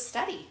get to the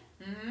study.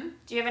 Mm-hmm.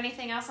 Do you have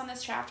anything else on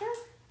this chapter?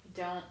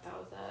 Don't. That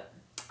was it.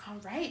 All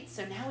right,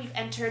 so now we've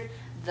entered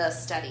the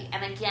study.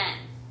 And again,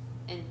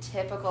 in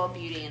typical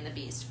Beauty and the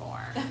Beast form,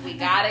 we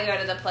gotta go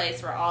to the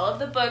place where all of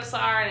the books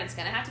are, and it's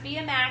gonna have to be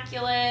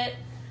immaculate,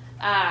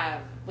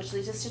 which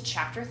leads us to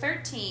chapter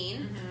 13.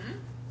 Mm-hmm.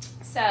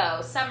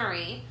 So,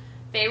 summary,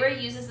 Feyre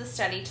uses the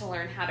study to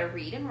learn how to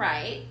read and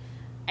write,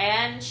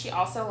 and she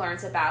also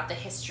learns about the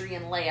history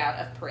and layout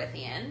of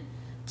Prythian.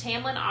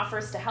 Tamlin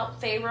offers to help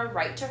Feyre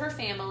write to her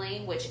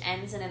family, which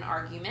ends in an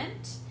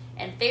argument.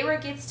 And Feyre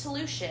gets to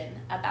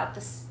Lucian about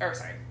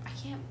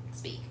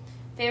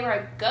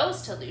Feyre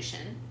goes to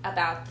Lucian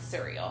about the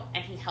cereal,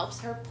 and he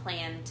helps her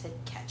plan to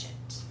catch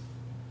it.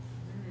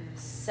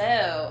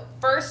 So,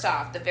 first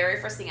off, the very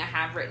first thing I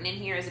have written in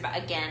here is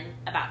about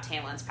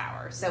Tamlin's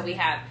power. So we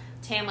have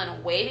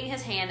Tamlin waving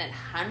his hand and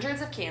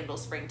hundreds of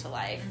candles spring to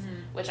life,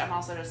 which I'm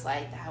also just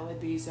like, that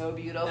would be so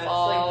beautiful. That's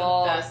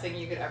like the best thing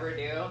you could ever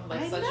do.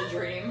 Like, such a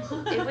dream.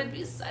 It would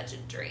be such a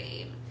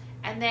dream.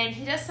 And then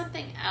he does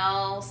something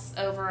else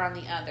over on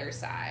the other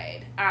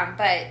side.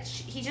 But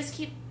he just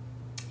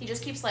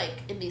keeps like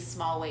in these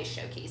small ways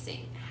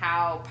showcasing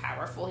how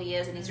powerful he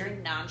is, and he's very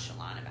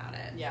nonchalant about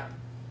it. Yeah.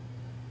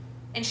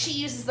 And she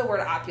uses the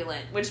word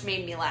opulent, which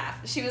made me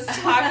laugh. She was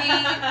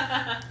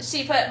talking,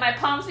 she put, my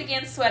palms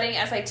began sweating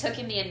as I took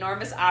in the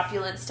enormous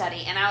opulent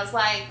study. And I was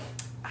like,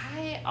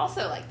 I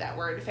also like that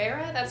word,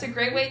 Feyre. That's a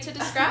great way to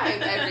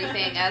describe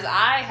everything, as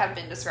I have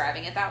been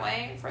describing it that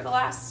way for the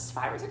last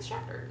 5 or 6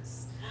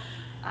 chapters.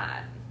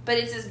 But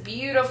it's this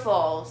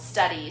beautiful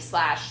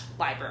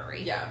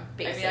study/library. Yeah.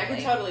 Basically. I mean, I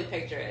can totally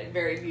picture it.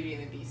 Very Beauty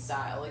and the Beast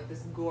style. Like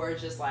this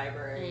gorgeous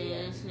library.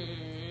 And,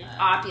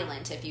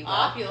 opulent, if you will.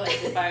 Opulent,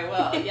 if I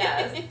will,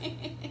 yes.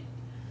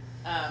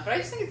 But I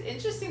just think it's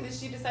interesting that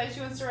she decides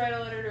she wants to write a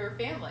letter to her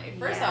family.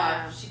 First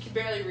off, she can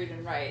barely read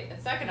and write.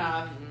 And second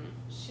off,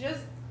 I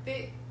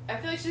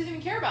feel like she doesn't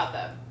even care about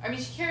them. I mean,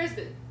 she cares,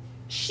 but...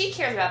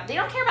 They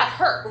don't care about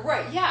her.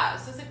 Right, yeah.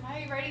 So it's like, why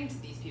are you writing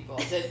to these people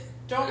that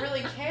don't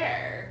really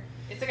care?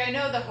 It's like, I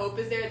know the hope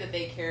is there that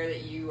they care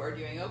that you are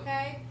doing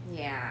okay.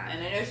 Yeah.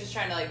 And I know she's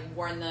trying to, like,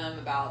 warn them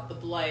about the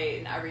blight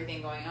and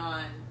everything going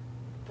on.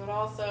 But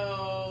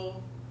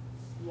also,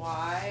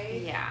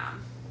 why? Yeah.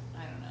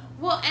 I don't know.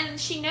 Well, and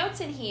she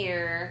notes in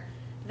here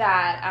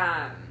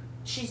that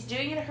she's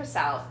doing it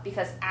herself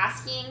because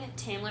asking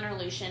Tamlin or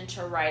Lucian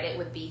to write it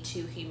would be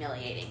too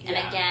humiliating. And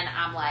again,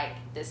 I'm like,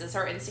 this is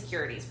her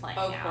insecurities playing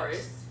out. Of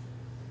course.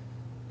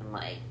 I'm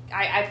like,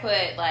 I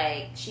put,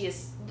 like, she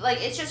is,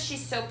 like, it's just,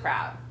 she's so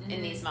proud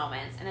in these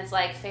moments. And it's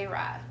like,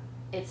 Feyre,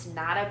 it's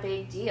not a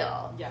big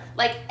deal. Yeah.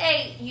 Like,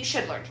 you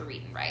should learn to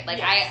read and write. Like,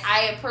 yes.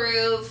 I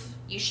approve.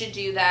 You should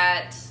do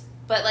that.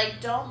 But,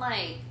 like, don't,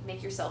 like,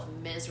 make yourself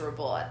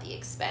miserable at the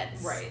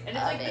expense right. And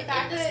of it's like it the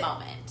fact in this that,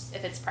 moment,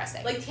 if it's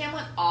pressing. Like,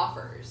 Tamlin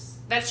offers.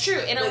 That's true.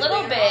 In like, a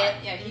little bit.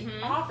 On, yeah, he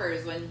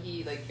offers when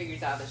he, like,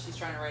 figures out that she's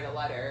trying to write a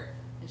letter.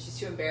 And she's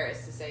too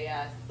embarrassed to say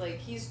yes. Like,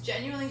 he's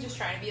genuinely just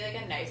trying to be,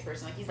 like, a nice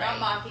person. Like, he's not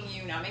mocking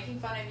you, not making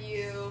fun of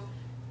you.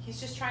 He's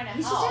just trying to help.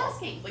 He's just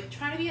asking. Like,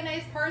 trying to be a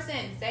nice person.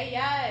 Say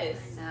yes.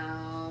 I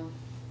know.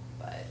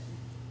 But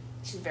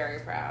she's very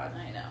proud.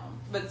 I know.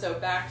 But so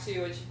back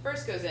to when she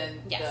first goes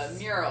in, the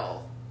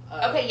mural.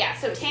 Okay, yeah.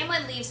 So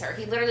Tamlin leaves her.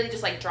 He literally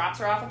just, like, drops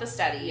her off at the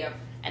study. Yep.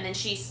 And then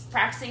she's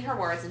practicing her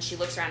words, and she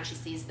looks around and she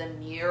sees the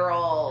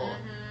mural,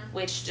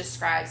 which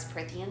describes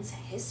Prythian's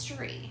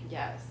history.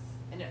 Yes.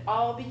 And it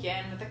all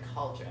began with a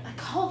cauldron. A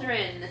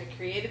cauldron! It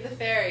created the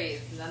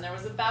fairies, and then there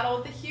was a battle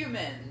with the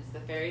humans.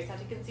 The fairies had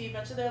to concede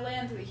much of their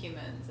land to the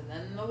humans, and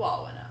then the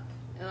wall went up.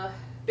 Ugh.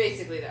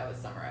 basically that was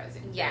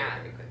summarizing Yeah.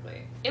 very, very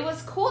quickly. It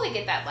was cool to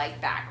get that, like,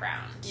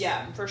 background.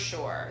 Yeah. For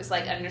sure. It's,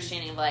 like,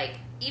 understanding, like,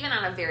 even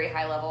on a very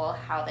high level,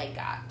 how they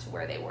got to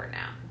where they were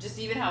now. Just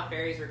even how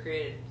fairies were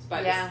created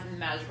by this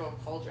magical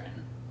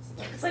cauldron.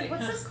 It's like,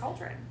 what's this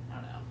cauldron? I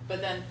don't know.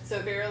 But then,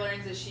 so Feyre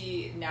learns that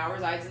she now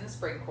resides in the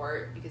spring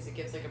court because it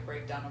gives, like, a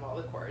breakdown of all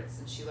the courts.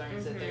 And she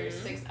learns that there's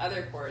 6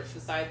 other courts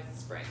besides the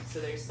spring. So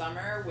there's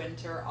summer,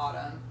 winter,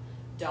 autumn,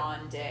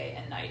 dawn, day,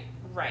 and night.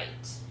 Right.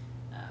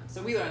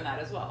 So we learned that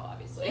as well,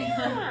 obviously.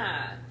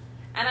 Yeah.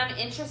 And I'm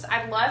interested.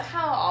 I love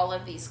how all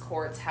of these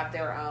courts have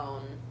their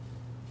own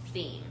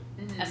theme,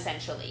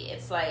 essentially.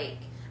 It's like,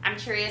 I'm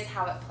curious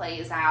how it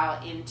plays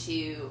out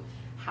into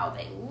how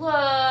they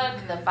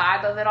look, the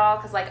vibe of it all.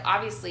 Because, like,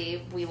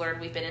 obviously, we learned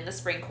we've been in the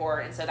spring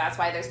court, and so that's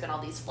why there's been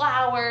all these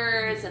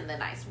flowers and the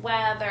nice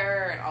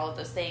weather and all of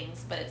those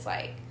things. But it's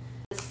like,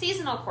 the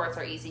seasonal courts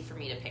are easy for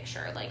me to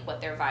picture, like,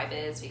 what their vibe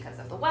is because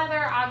of the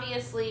weather,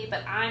 obviously.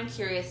 But I'm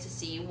curious to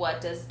see,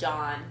 what does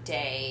dawn,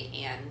 day,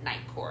 and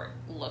night court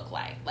look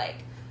like?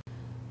 Like,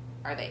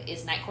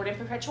 is night court in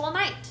perpetual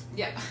night?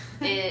 Yeah.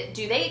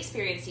 Do they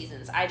experience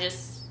seasons?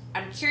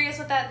 I'm curious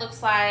what that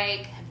looks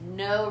like. I have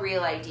no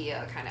real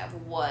idea kind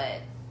of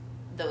what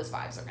those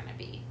vibes are going to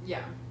be.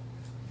 Yeah.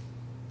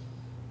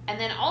 And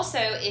then also,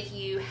 if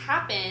you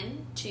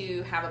happen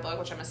to have a book,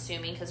 which I'm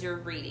assuming because you're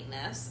reading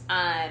this,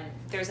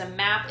 there's a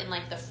map in,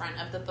 like, the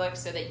front of the book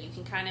so that you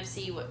can kind of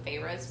see what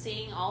Feyre is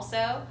seeing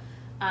also.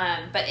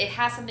 But it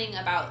has something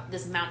about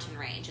this mountain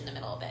range in the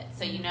middle of it.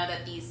 So you know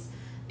that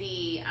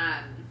the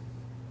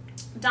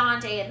dawn,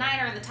 day, and night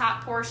are in the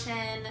top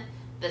portion.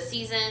 The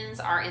seasons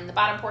are in the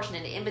bottom portion,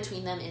 and in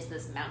between them is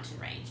this mountain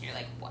range. And you're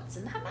like, what's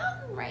in that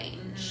mountain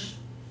range?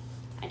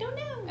 I don't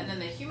know. And then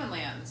the human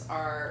lands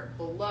are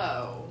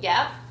below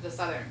the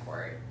southern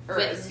court. Or,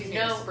 the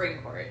spring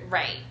court.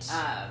 Right.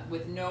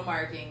 With no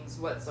markings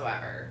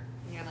whatsoever.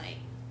 And you're like,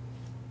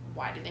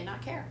 why do they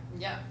not care?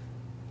 Yeah.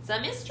 It's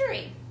a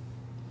mystery.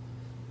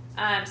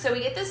 So we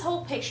get this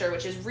whole picture,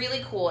 which is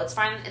really cool. It's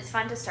fun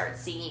to start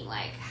seeing,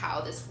 like, how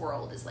this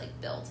world is,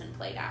 like, built and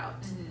played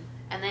out.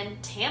 And then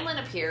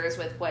Tamlin appears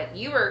with what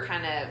you were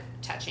kind of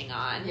touching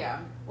on.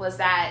 Yeah. Was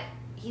that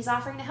he's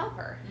offering to help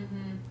her.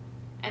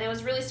 And it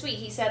was really sweet.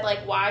 He said,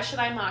 like, why should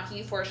I mock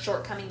you for a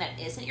shortcoming that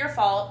isn't your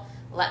fault?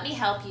 Let me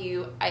help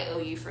you. I owe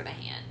you for the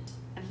hand.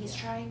 And he's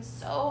trying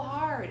so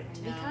hard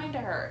to be kind to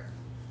her.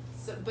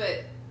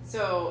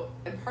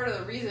 And part of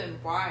the reason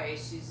why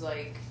she's,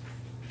 like,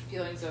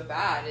 feeling so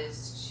bad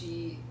is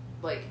she,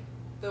 like,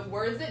 the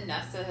words that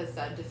Nesta has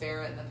said to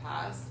Feyre in the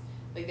past,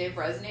 like, they've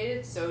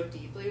resonated so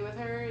deeply with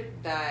her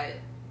that,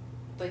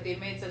 like,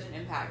 they've made such an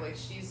impact. Like,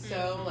 she's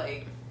so,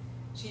 like,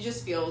 she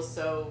just feels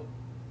so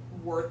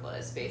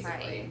worthless,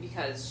 basically,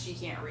 because she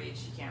can't read,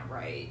 she can't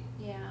write.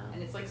 Yeah.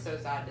 And it's, like, so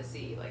sad to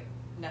see, like,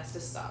 Nesta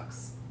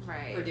sucks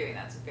for doing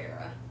that to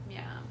Feyre.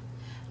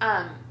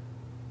 Yeah.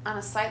 On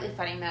a slightly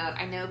funny note,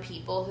 I know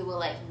people who will,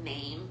 like,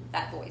 name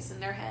that voice in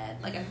their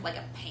head, like a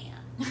Pam.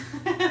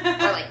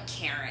 Or, like,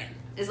 Karen.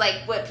 Is,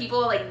 like, what people,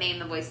 like, name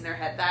the voice in their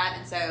head that,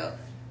 and so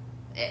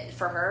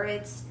for her,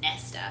 it's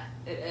Nesta.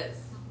 It is.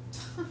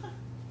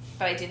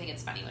 But I do think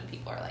it's funny when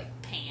people are like,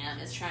 Pam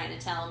is trying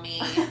to tell me.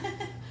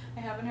 I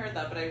haven't heard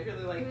that, but I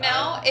really like that.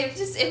 No,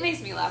 it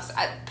makes me laugh.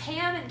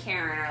 Pam and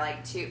Karen are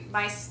like two.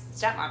 My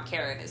stepmom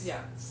Karen is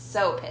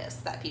so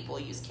pissed that people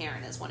use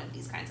Karen as one of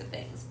these kinds of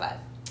things, but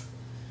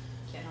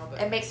can't help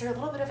it. It makes her a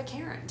little bit of a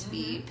Karen to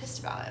be pissed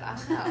about it. I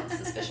don't know. It's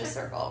a suspicious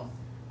circle.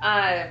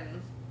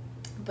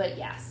 But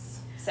yes.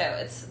 So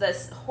it's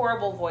this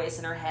horrible voice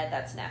in her head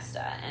that's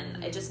Nesta,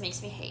 and it just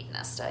makes me hate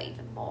Nesta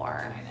even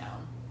more. I know.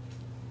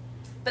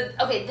 But,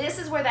 okay, this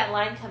is where that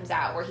line comes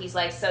out, where he's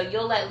like, so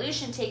you'll let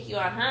Lucian take you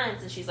on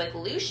hunts, and she's like,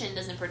 Lucian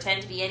doesn't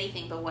pretend to be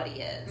anything but what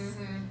he is.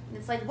 And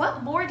it's like,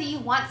 what more do you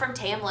want from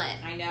Tamlin?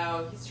 I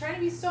know. He's trying to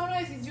be so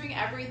nice. He's doing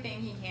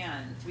everything he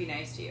can to be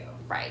nice to you.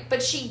 Right.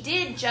 But she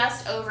did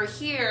just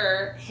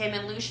overhear him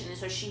and Lucian, and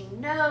so she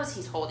knows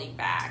he's holding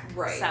back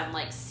some,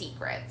 like,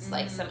 secrets,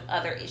 like some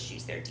other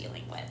issues they're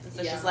dealing with. And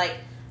so she's like,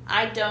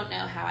 I don't know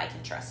how I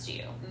can trust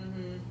you.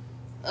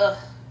 Ugh.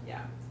 Yeah.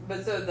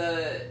 But so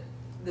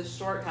the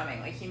shortcoming,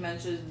 like, he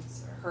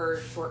mentions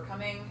her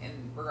shortcoming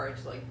in regard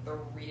to, like, the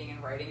reading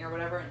and writing or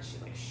whatever, and she's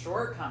like,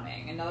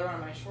 shortcoming, another one of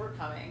my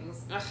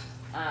shortcomings.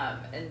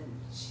 And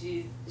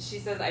she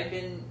says, I've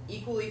been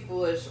equally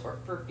foolish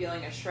for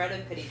feeling a shred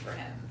of pity for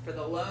him, for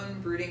the lone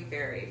brooding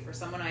fairy, for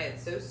someone I had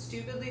so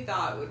stupidly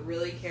thought would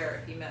really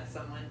care if he met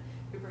someone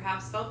who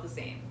perhaps felt the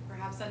same,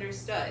 perhaps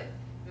understood,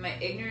 in my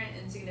ignorant,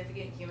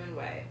 insignificant human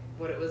way,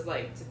 what it was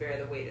like to bear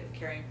the weight of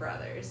caring for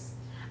others.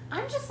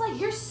 I'm just like,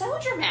 you're so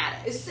dramatic.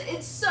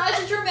 It's such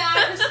a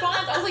dramatic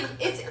response. I was like,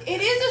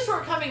 it is a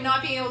shortcoming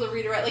not being able to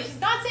read or write. Like, he's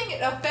not saying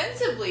it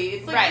offensively.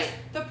 It's like just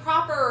the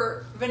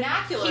proper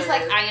vernacular. He's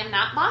like, I am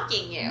not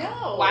mocking you.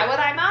 No. Why would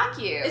I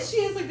mock you? And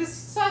she has like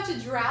such a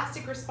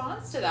drastic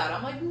response to that.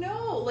 I'm like,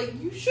 no, like,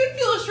 you should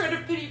feel a shred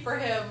of pity for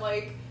him.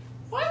 Like,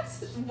 what?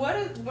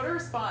 What a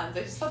response.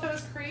 I just thought that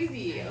was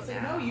crazy. I was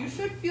like, no, you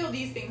should feel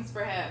these things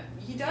for him.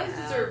 He does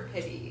deserve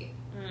pity.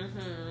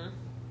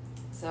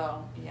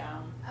 So, yeah.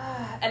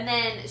 And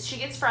then she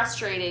gets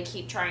frustrated,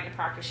 keep trying to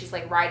practice. She's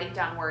like writing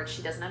down words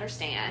she doesn't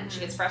understand. Mm-hmm. She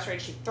gets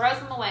frustrated. She throws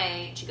them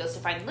away. She goes to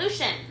find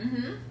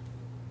Lucian,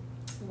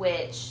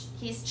 which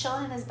he's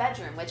chilling in his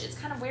bedroom, which is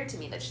kind of weird to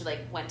me that she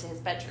like went to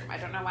his bedroom. I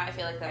don't know why I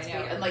feel like that's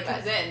weird. And like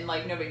comes in,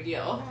 like no big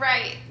deal.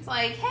 Right. It's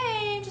like,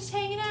 hey, just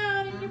hanging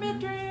out in your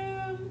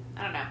bedroom.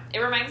 I don't know. It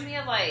reminds me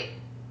of like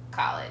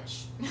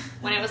college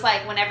when it was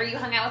like whenever you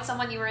hung out with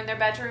someone you were in their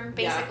bedroom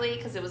basically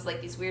because it was like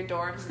these weird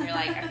dorms and you're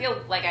like I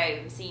feel like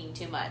I'm seeing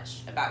too much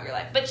about your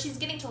life, but she's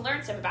getting to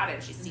learn stuff about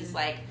him. She sees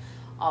like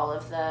all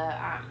of the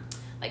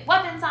like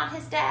weapons on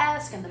his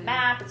desk and the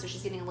map, and so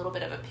she's getting a little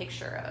bit of a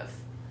picture of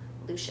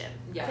Lucian.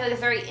 I feel like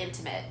it's very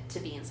intimate to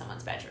be in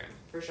someone's bedroom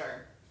for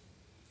sure.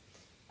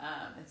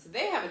 And so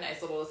they have a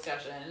nice little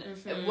discussion.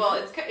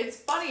 Well, it's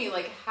funny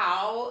like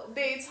how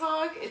they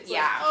talk. It's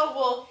like, oh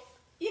well,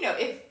 you know,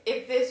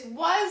 if this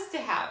was to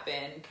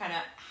happen, kind of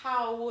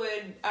how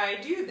would I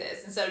do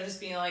this? Instead of just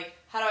being like,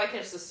 how do I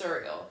catch the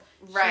cereal?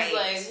 Right.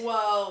 She's like,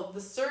 well,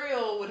 the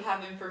cereal would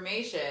have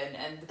information,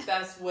 and the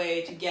best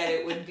way to get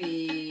it would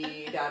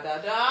be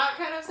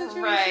kind of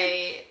situation.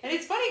 Right. And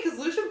it's funny because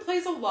Lucian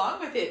plays along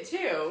with it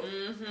too.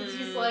 Because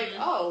he's like,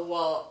 oh,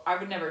 well, I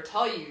would never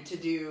tell you to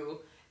do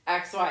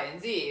X, Y,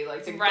 and Z,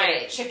 like to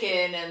get a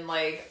chicken and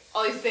like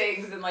all these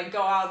things, and like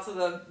go out to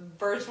the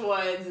birch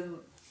woods and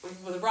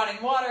with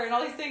running water and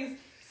all these things.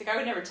 He's like, I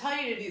would never tell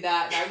you to do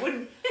that,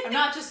 and I'm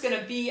not just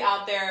gonna be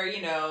out there,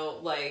 you know,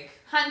 like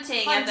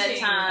hunting at the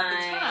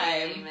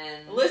time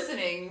and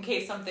listening in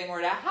case something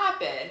were to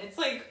happen. It's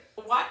like,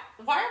 why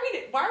are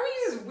we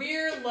this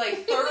weird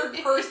like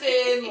third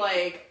person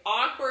like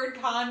awkward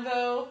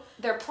convo?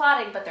 They're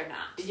plotting, but they're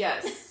not.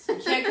 Yes, we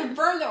can't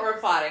confirm that we're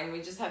plotting.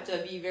 We just have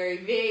to be very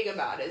vague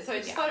about it. So I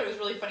just thought it was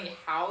really funny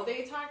how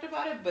they talked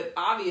about it, but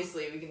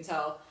obviously we can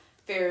tell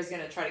Fair is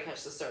going to try to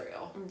catch the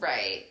cereal.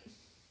 Right.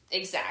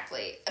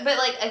 Exactly. But,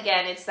 like,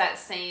 again, it's that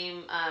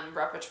same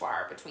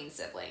repertoire between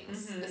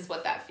siblings is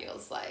what that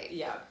feels like.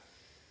 Yeah.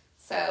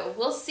 So,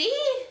 we'll see.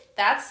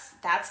 That's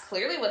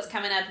clearly what's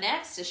coming up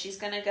next, is she's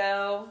going to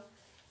go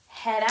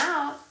head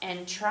out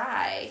and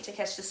try to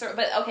catch the cereal.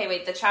 But, okay,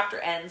 wait, the chapter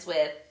ends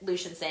with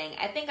Lucian saying,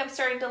 I think I'm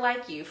starting to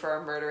like you for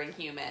a murdering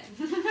human.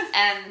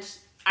 And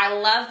I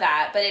love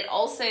that, but it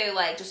also,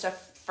 like, just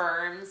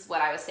affirms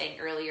what I was saying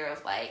earlier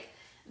of, like,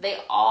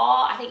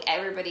 I think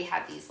everybody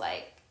had these,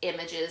 like,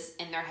 images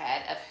in their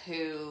head of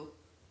who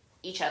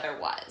each other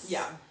was.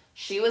 Yeah.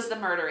 She was the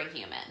murdering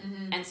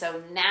human. And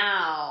so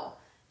now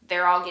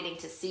they're all getting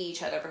to see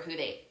each other for who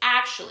they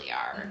actually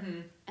are.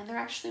 And they're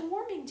actually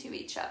warming to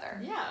each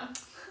other. Yeah.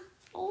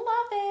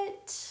 Love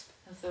it.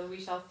 And so we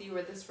shall see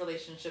where this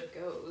relationship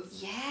goes.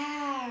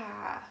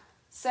 Yeah.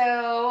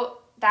 So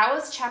that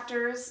was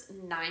chapters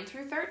 9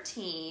 through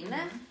 13.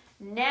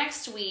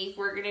 Next week,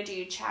 we're going to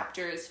do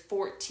chapters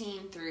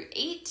 14 through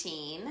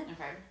 18.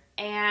 Okay.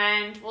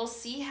 And we'll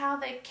see how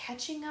the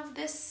catching of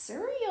this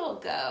cereal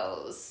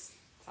goes.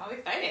 Sounds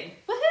exciting.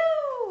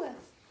 Woohoo!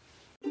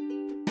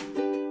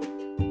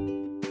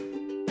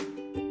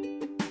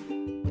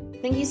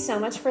 Thank you so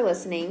much for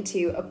listening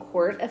to A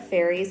Court of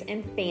Fairies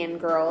and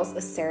Fangirls,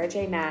 a Sarah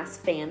J. Maas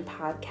fan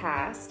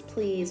podcast.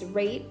 Please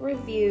rate,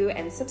 review,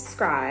 and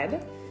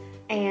subscribe.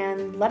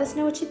 And let us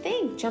know what you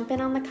think. Jump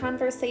in on the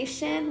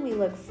conversation. We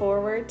look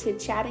forward to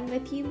chatting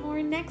with you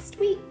more next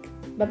week.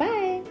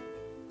 Bye-bye.